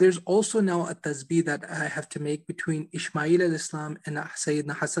 So there's also now a tasbih that I have to make between Ismail al-Islam and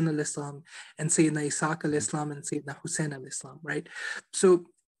Sayyidina Hassan al-Islam and Sayyidina Isaac al-Islam and Sayyidina Hussein al-Islam, right? So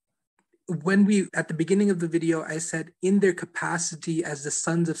when at the beginning of the video, I said in their capacity as the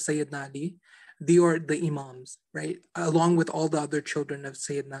sons of Sayyidina Ali, they are the imams, right? Along with all the other children of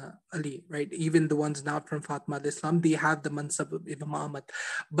Sayyidina Ali, right? Even the ones not from Fatima al-Islam, they have the mansab of Imamah.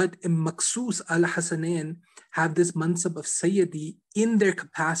 But Maqsus al-Hasanain have this mansab of Sayyidi in their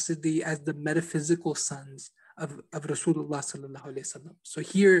capacity as the metaphysical sons of Rasulullah sallallahu alaihi wasallam. So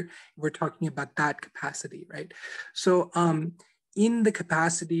here we're talking about that capacity, right? So in the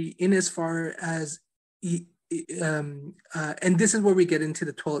capacity, in as far as and this is where we get into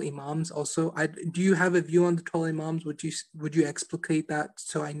the 12 imams also. Do you have a view on the 12 imams? Would you explicate that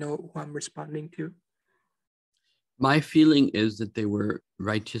so I know who I'm responding to? My feeling is that they were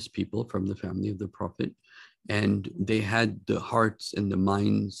righteous people from the family of the Prophet, and they had the hearts and the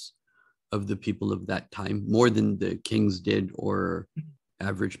minds of the people of that time more than the kings did or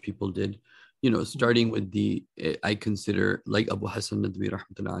average people did. You know, starting with I consider, like Abu Hassan Nadwi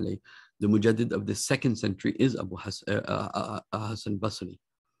rahmatullah alayh, the Mujaddid of the 2nd century is Abu Hassan Basri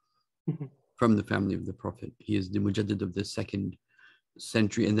from the family of the Prophet. He is the Mujaddid of the 2nd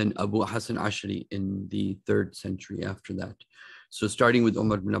century, and then Abu Hassan Ashri in the 3rd century after that. So starting with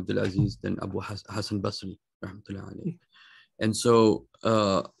Omar bin Abdul Aziz, then Abu Hassan Basri rahmatullah alayh. And so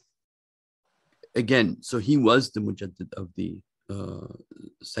again, so he was the Mujaddid of the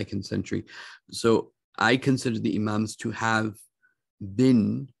 2nd century. So I consider the Imams to have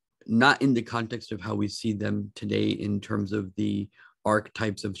been, not in the context of how we see them today in terms of the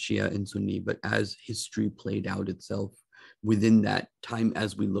archetypes of Shia and Sunni, but as history played out itself within that time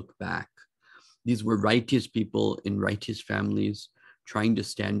as we look back. These were righteous people in righteous families trying to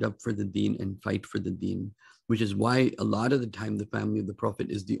stand up for the deen and fight for the deen, which is why a lot of the time the family of the Prophet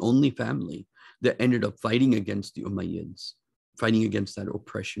is the only family that ended up fighting against the Umayyads, fighting against that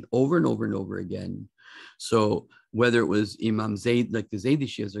oppression over and over and over again. So whether it was Imam Zayd, like the Zaydi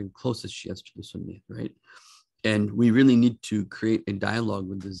Shias are the closest Shias to the Sunni, right? And we really need to create a dialogue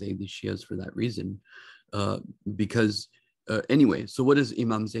with the Zaydi Shias for that reason. Because anyway, so what does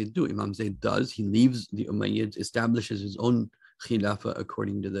Imam Zayd do? Imam Zayd he leaves the Umayyads, establishes his own khilafah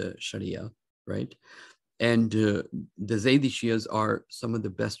according to the Sharia, right? And the Zaydi Shias are some of the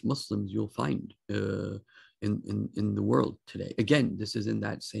best Muslims you'll find in the world today. Again, this is in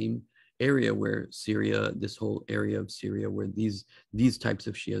that same area where Syria, this whole area of Syria, where these types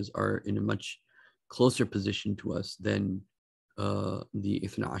of Shias are in a much closer position to us than the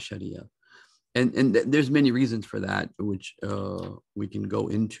Ithna Ashariya. And there's many reasons for that, which we can go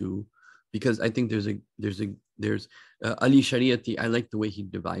into, because I think there's Ali Shariati. I like the way he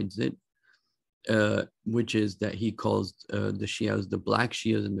divides it, which is that he calls the Shias the black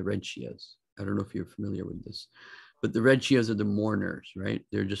Shias and the red Shias. I don't know if you're familiar with this, but the red Shias are the mourners, right?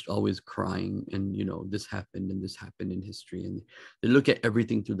 They're just always crying, and this happened and this happened in history, and they look at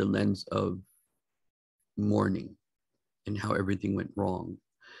everything through the lens of mourning and how everything went wrong,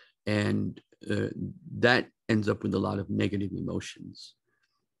 and that ends up with a lot of negative emotions.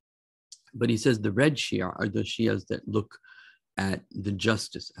 But he says the red Shia are the Shias that look at the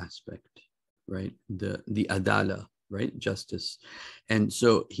justice aspect, right? The adala, right? Justice. And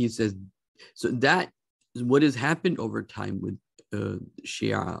so he says, so that is what has happened over time with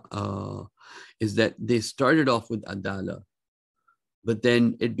Shia, is that they started off with adala, but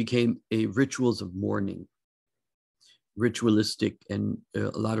then it became a rituals of mourning, ritualistic, and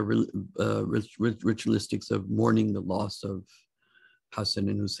a lot of ritualistics of mourning the loss of Hassan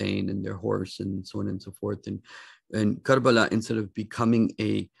and Hussein and their horse and so on and so forth. And Karbala, instead of becoming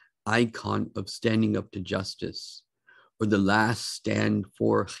a icon of standing up to justice, or the last stand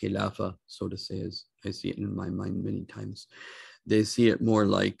for khilafah, so to say, as I see it in my mind many times, they see it more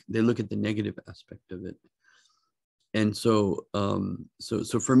like they look at the negative aspect of it. And so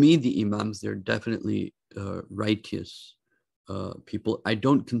so for me, the Imams, they're definitely righteous people. I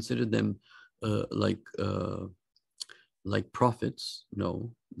don't consider them like prophets.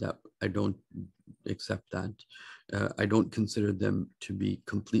 No, that I don't accept that. I don't consider them to be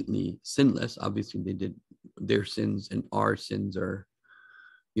completely sinless. Obviously, they did their sins, and our sins are,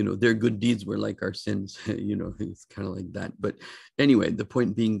 their good deeds were like our sins. It's kind of like that. But anyway, the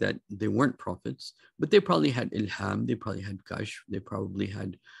point being that they weren't prophets, but they probably had ilham, they probably had kashf, they probably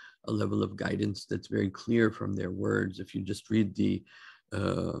had a level of guidance that's very clear from their words. If you just read the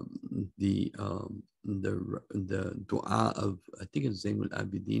dua of, I think it's Zainul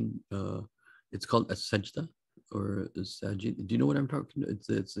Abidin, it's called As-Sajda or Sajid. Do you know what I'm talking about?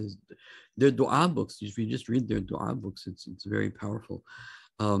 It's their dua books. If you just read their dua books, it's very powerful.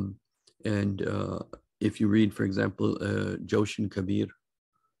 And if you read, for example, Joshin Kabir,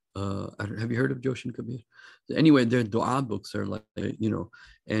 have you heard of Joshin Kabir? Anyway, their dua books are like,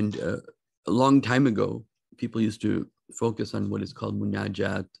 and a long time ago, people used to focus on what is called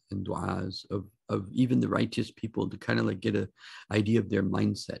munajat and du'as of even the righteous people, to kind of like get an idea of their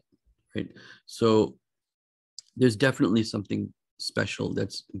mindset, right? So there's definitely something special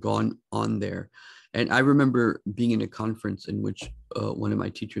that's gone on there. And I remember being in a conference in which one of my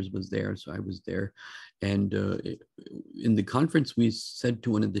teachers was there, so I was there. And in the conference, we said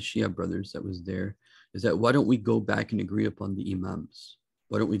to one of the Shia brothers that was there, is that why don't we go back and agree upon the Imams?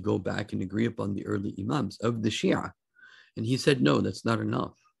 Why don't we go back and agree upon the early Imams of the Shia? And he said, no, that's not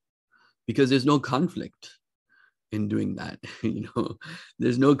enough, because there's no conflict in doing that.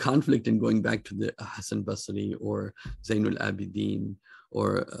 There's no conflict in going back to the Hassan Basri or Zainul Abidin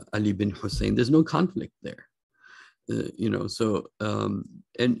or Ali bin Hussein. There's no conflict there. So and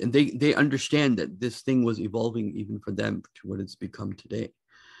they understand that this thing was evolving even for them to what it's become today.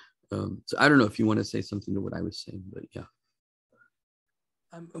 So I don't know if you want to say something to what I was saying, but yeah.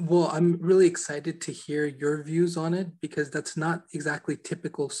 Well, I'm really excited to hear your views on it, because that's not exactly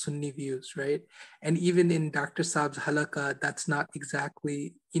typical Sunni views, right? And even in Dr. Saab's halaqah, that's not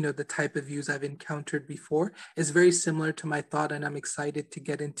exactly, the type of views I've encountered before. It's very similar to my thought, and I'm excited to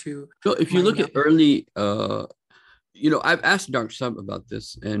get into. So if you look at early, I've asked Dr. Saab about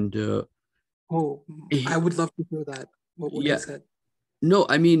this, and I would love to hear that. What he said. No,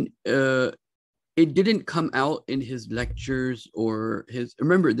 I mean, it didn't come out in his lectures or his,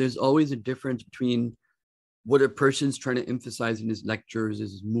 remember, there's always a difference between what a person's trying to emphasize in his lectures,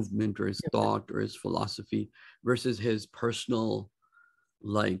 his movement or his thought or his philosophy versus his personal,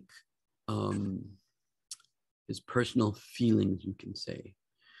 like, his personal feelings, you can say.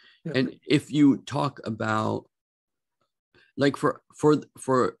 Yeah. And if you talk about, like, for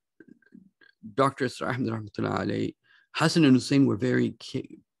Dr. Rahmatullah, Hassan and Hussein were very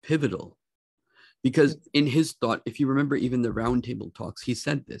pivotal, because in his thought, if you remember even the roundtable talks, he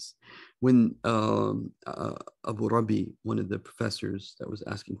said this when Abu Rabi, one of the professors that was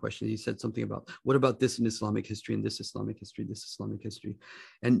asking questions, he said something about, what about this in Islamic history and this Islamic history, this Islamic history?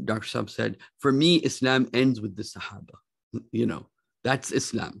 And Dr. Saab said, for me, Islam ends with the Sahaba. You know, that's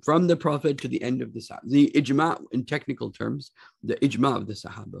Islam, from the Prophet to the end of the Sahaba. The ijma' in technical terms, the ijma' of the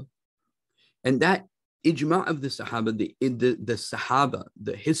Sahaba. And that ijma' of the Sahaba, the Sahaba,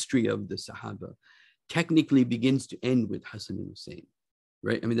 the history of the Sahaba, technically begins to end with Hassan and Hussein,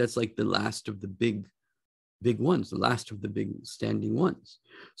 right? I mean, that's like the last of the big ones, the last of the big standing ones.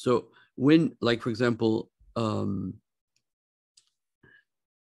 So when, like, for example, one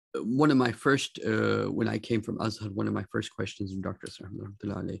of my first, when I came from Azhar, one of my first questions from Dr.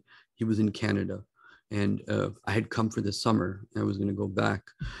 Rahmatullah, he was in Canada, and I had come for the summer. I was going to go back.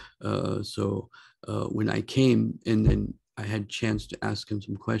 So when I came, and then I had a chance to ask him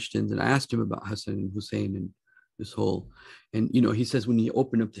some questions, and I asked him about Hassan and Hussein and this whole, and, you know, he says when you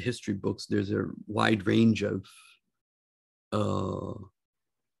open up the history books, there's a wide range of,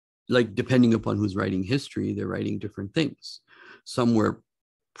 like, depending upon who's writing history, they're writing different things. Some were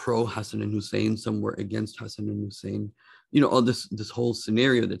pro Hassan and Hussein, some were against Hassan and Hussein. You know, all this whole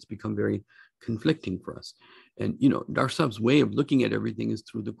scenario that's become very conflicting for us. And, you know, Dar Saab's way of looking at everything is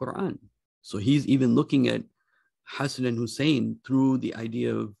through the Quran. So he's even looking at Hassan and Hussein through the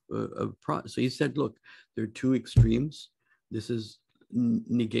idea of so he said, look, there are two extremes. This is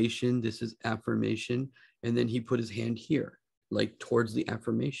negation, this is affirmation. And then he put his hand here, like towards the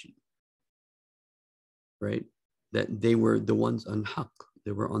affirmation, right? That they were the ones on haqq,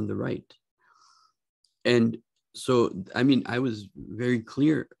 they were on the right. And so, I mean, I was very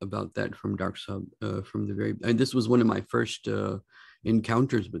clear about that from Dark Saab, from the very, and this was one of my first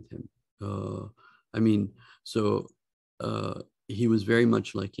encounters with him. I mean, so he was very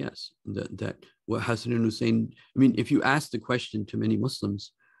much like, yes, that what Hassan and Hussein, I mean, if you ask the question to many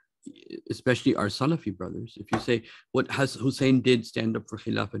Muslims, especially our Salafi brothers, if you say, what Hussein did stand up for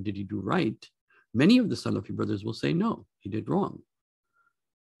Khilafah, did he do right? Many of the Salafi brothers will say, no, he did wrong,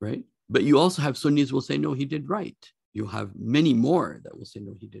 right? But you also have Sunnis will say, no, he did right. You have many more that will say,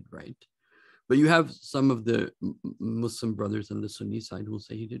 no, he did right. But you have some of the Muslim brothers on the Sunni side who will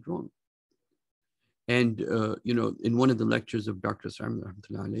say he did wrong. And, you know, in one of the lectures of Dr.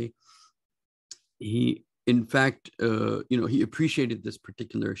 Rahmatullah, he, in fact, you know, he appreciated this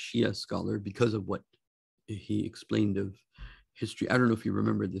particular Shia scholar because of what he explained of history. I don't know if you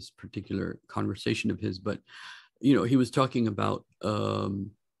remember this particular conversation of his, but, you know, he was talking about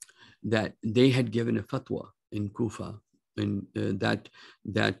that they had given a fatwa in Kufa, and that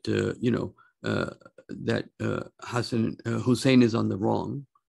you know, that Hassan Hussein is on the wrong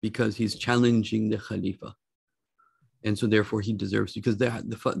because he's challenging the Khalifa, and so therefore he deserves, because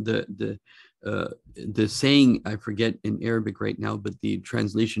the saying, I forget in Arabic right now, but the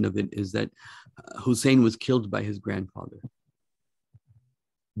translation of it is that Hussein was killed by his grandfather,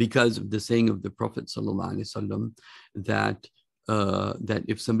 because of the saying of the Prophet sallallahu alaihi wasallam that that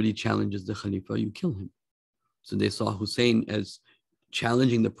if somebody challenges the Khalifa, you kill him. So they saw Hussein as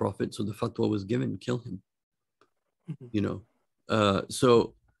challenging the Prophet, so the fatwa was given, kill him. You know,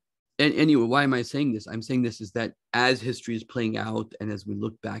 so. And anyway, why am I saying this? I'm saying this is that as history is playing out, and as we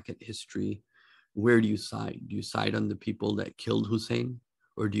look back at history, where do you side? Do you side on the people that killed Hussein,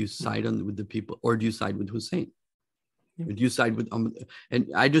 or do you side with the people, or do you side with Hussein? Or do you side with and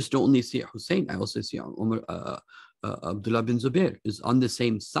I just don't only see Hussein, I also see Omar, Abdullah bin Zubair is on the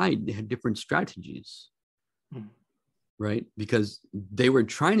same side. They had different strategies, right? Because they were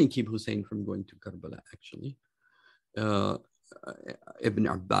trying to keep Hussein from going to Karbala, actually. Ibn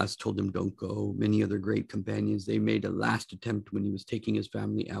Abbas told him, don't go. Many other great companions, they made a last attempt when he was taking his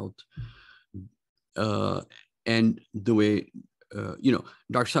family out. And the way, you know,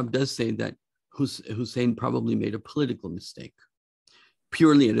 Dar Saab does say that Hussein probably made a political mistake,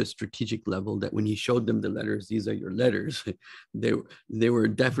 purely at a strategic level, that when he showed them the letters, these are your letters, they were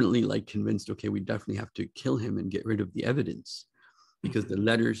definitely like convinced, okay, we definitely have to kill him and get rid of the evidence, because the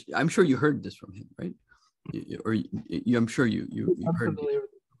letters, I'm sure you heard this from him, right? Or I'm sure you heard it.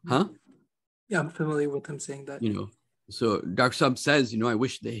 Huh? Yeah, I'm familiar with him saying that. You know, So Dr. Saab says, I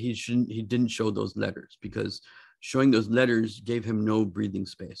wish that he didn't show those letters, because showing those letters gave him no breathing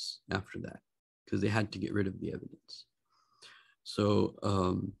space after that, because they had to get rid of the evidence. So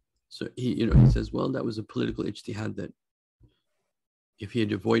he says, well, that was a political ijtihad that if he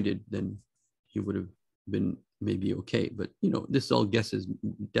had avoided, then he would have been maybe okay. But, this all guesses.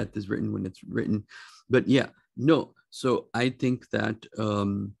 Death is written when it's written. But yeah, no. So I think that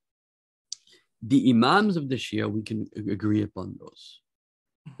the Imams of the Shia, we can agree upon those.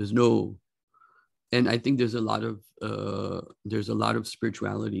 There's no, and I think there's a lot of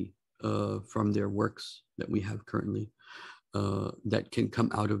spirituality from their works that we have currently that can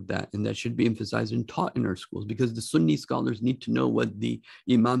come out of that, and that should be emphasized and taught in our schools, because the Sunni scholars need to know what the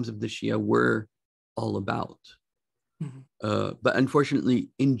Imams of the Shia were all about. Mm-hmm. But unfortunately,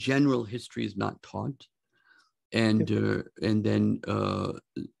 in general, history is not taught. And then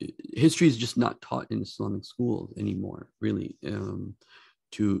history is just not taught in Islamic schools anymore, really,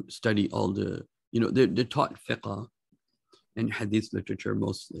 to study all the, they're taught fiqh and hadith literature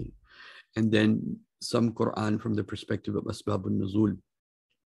mostly. And then some Quran from the perspective of Asbab al-Nuzul.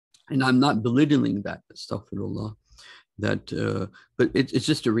 And I'm not belittling that, astaghfirullah, but it's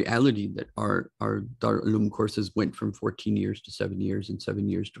just a reality that our Dar Ulum courses went from 14 years to 7 years, and 7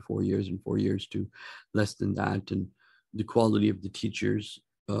 years to 4 years, and 4 years to less than that. And the quality of the teachers,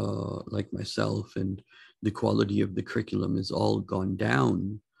 like myself, and the quality of the curriculum is all gone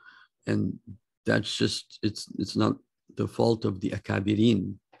down. And that's just, it's not the fault of the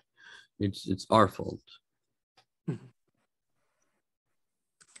Akabirin. It's our fault.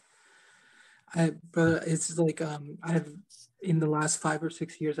 But it's like I've in the last 5 or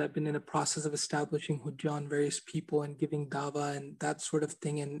 6 years, I've been in a process of establishing hujjah on various people and giving dawah and that sort of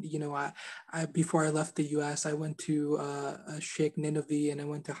thing. And I before I left the U.S., I went to Sheikh Ninavi, and I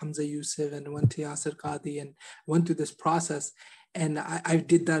went to Hamza Yusuf, and I went to Yasir Qadi, and went through this process. And I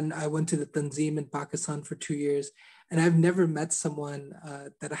did that. And I went to the Tanzim in Pakistan for 2 years, and I've never met someone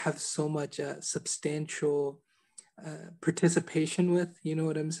that I have so much substantial participation with. You know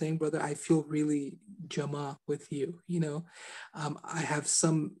what I'm saying, brother? I feel really jama with you. I have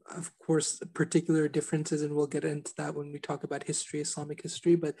some, of course, particular differences, and we'll get into that when we talk about history, Islamic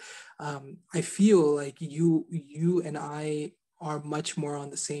history. But I feel like you and I are much more on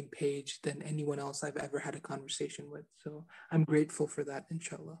the same page than anyone else I've ever had a conversation with. So I'm grateful for that,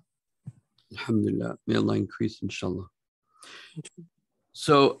 inshallah. Alhamdulillah. May Allah increase, inshallah.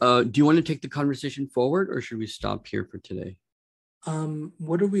 So do you want to take the conversation forward, or should we stop here for today?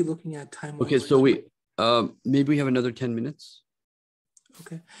 What are we looking at time-wise? Okay, so maybe we have another 10 minutes.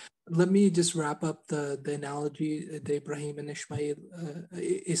 Okay, let me just wrap up the analogy, the Ibrahim and Ishmael,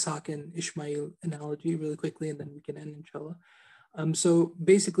 Isaac and Ishmael analogy really quickly, and then we can end, inshallah. So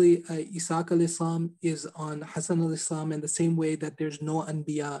basically, Isaac al-Islam is on Hassan al-Islam in the same way that there's no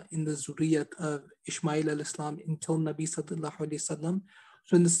Anbiya in the Zuriyat of Ishmael al-Islam until Nabi sallallahu alayhi wasallam.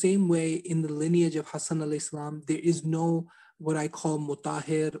 So in the same way, in the lineage of Hassan al-Islam, there is no what I call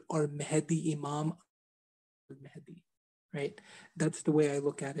Mutahir or Mahdi Imam al-Mahdi, right? That's the way I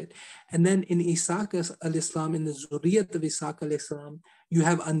look at it. And then in Isaac al-Islam, in the Zuriyat of Isaac al-Islam, you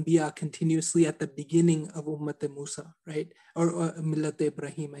have Anbiya continuously at the beginning of Ummat Musa, right? Or Millat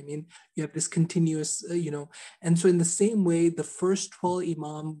Ibrahim, I mean. You have this continuous, And so in the same way, the first 12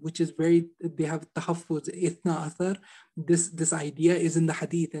 Imam, which is they have tahaffuz, Ithna Athar, this idea is in the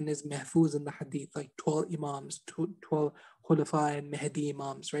Hadith and is mahfuz in the Hadith, like 12 Imams, 12 Khulafa and Mahdi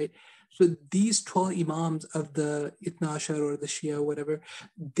Imams, right? So these 12 Imams of the Ithna Ashar or the Shia, whatever,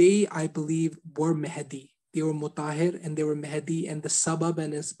 they, I believe, were Mahdi. They were Mutahir and they were Mahdi, and the sabab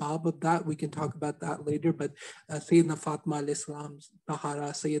and asbab of that, we can talk about that later. But Sayyidina Fatima al-Islam's tahara,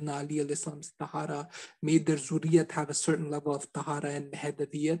 Sayyidina Ali al-Islam's tahara made their zuriyat have a certain level of tahara and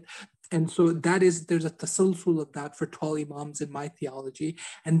Mahadiyat. And so there's a tasalsul of that for 12 Imams in my theology.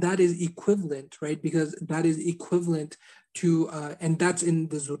 And that is equivalent, right? Because that is equivalent to, and that's in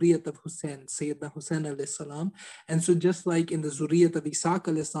the Zuriyat of Hussein, Sayyidina Hussein alayhi salam. And so just like in the Zuriyat of Isaac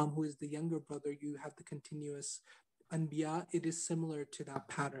alayhi salam, who is the younger brother, you have the continuous Anbiya, it is similar to that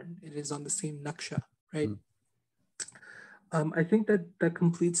pattern. It is on the same naksha, right? I think that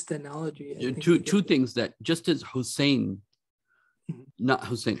completes the analogy. Two things, that just as Hussein, not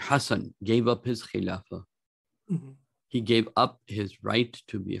Hussein, Hassan gave up his khilafah, he gave up his right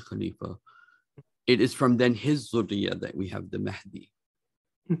to be a khalifa. It is from then his zuriyah that we have the Mahdi,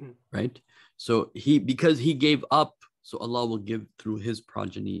 right? So because he gave up, so Allah will give through his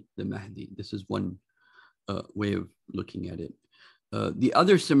progeny the Mahdi. This is one way of looking at it. The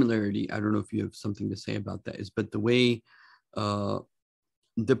other similarity, I don't know if you have something to say about that, is but the way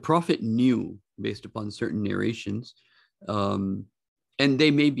the Prophet knew, based upon certain narrations, And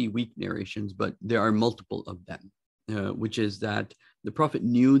they may be weak narrations, but there are multiple of them, which is that the Prophet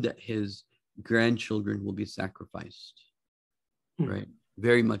knew that his grandchildren will be sacrificed, right?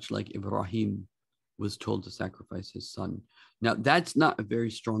 Very much like Ibrahim was told to sacrifice his son. Now, that's not a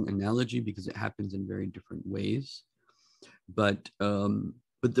very strong analogy because it happens in very different ways, but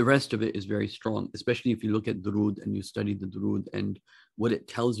the rest of it is very strong, especially if you look at Durood and you study the Durood and what it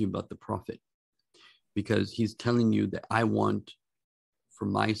tells you about the Prophet, because he's telling you that I want for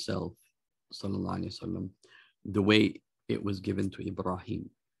myself, sallallahu alaihi wasallam, the way it was given to Ibrahim,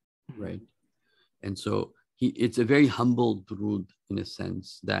 right? And so it's a very humble Durood in a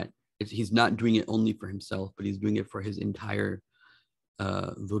sense that he's not doing it only for himself, but he's doing it for his entire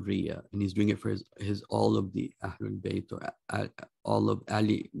dhurriya, and he's doing it for his all of the Ahlul Bayt, or all of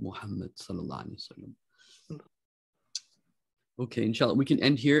Ali Muhammad sallallahu alaihi wasallam. Okay, inshallah, we can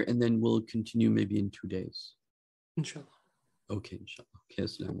end here and then we'll continue maybe in 2 days. Inshallah. Okay, inshallah. Okay,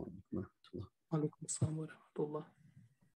 assalamu alaikum wa rahmatullah. Wa alaikum assalam wa rahmatullah.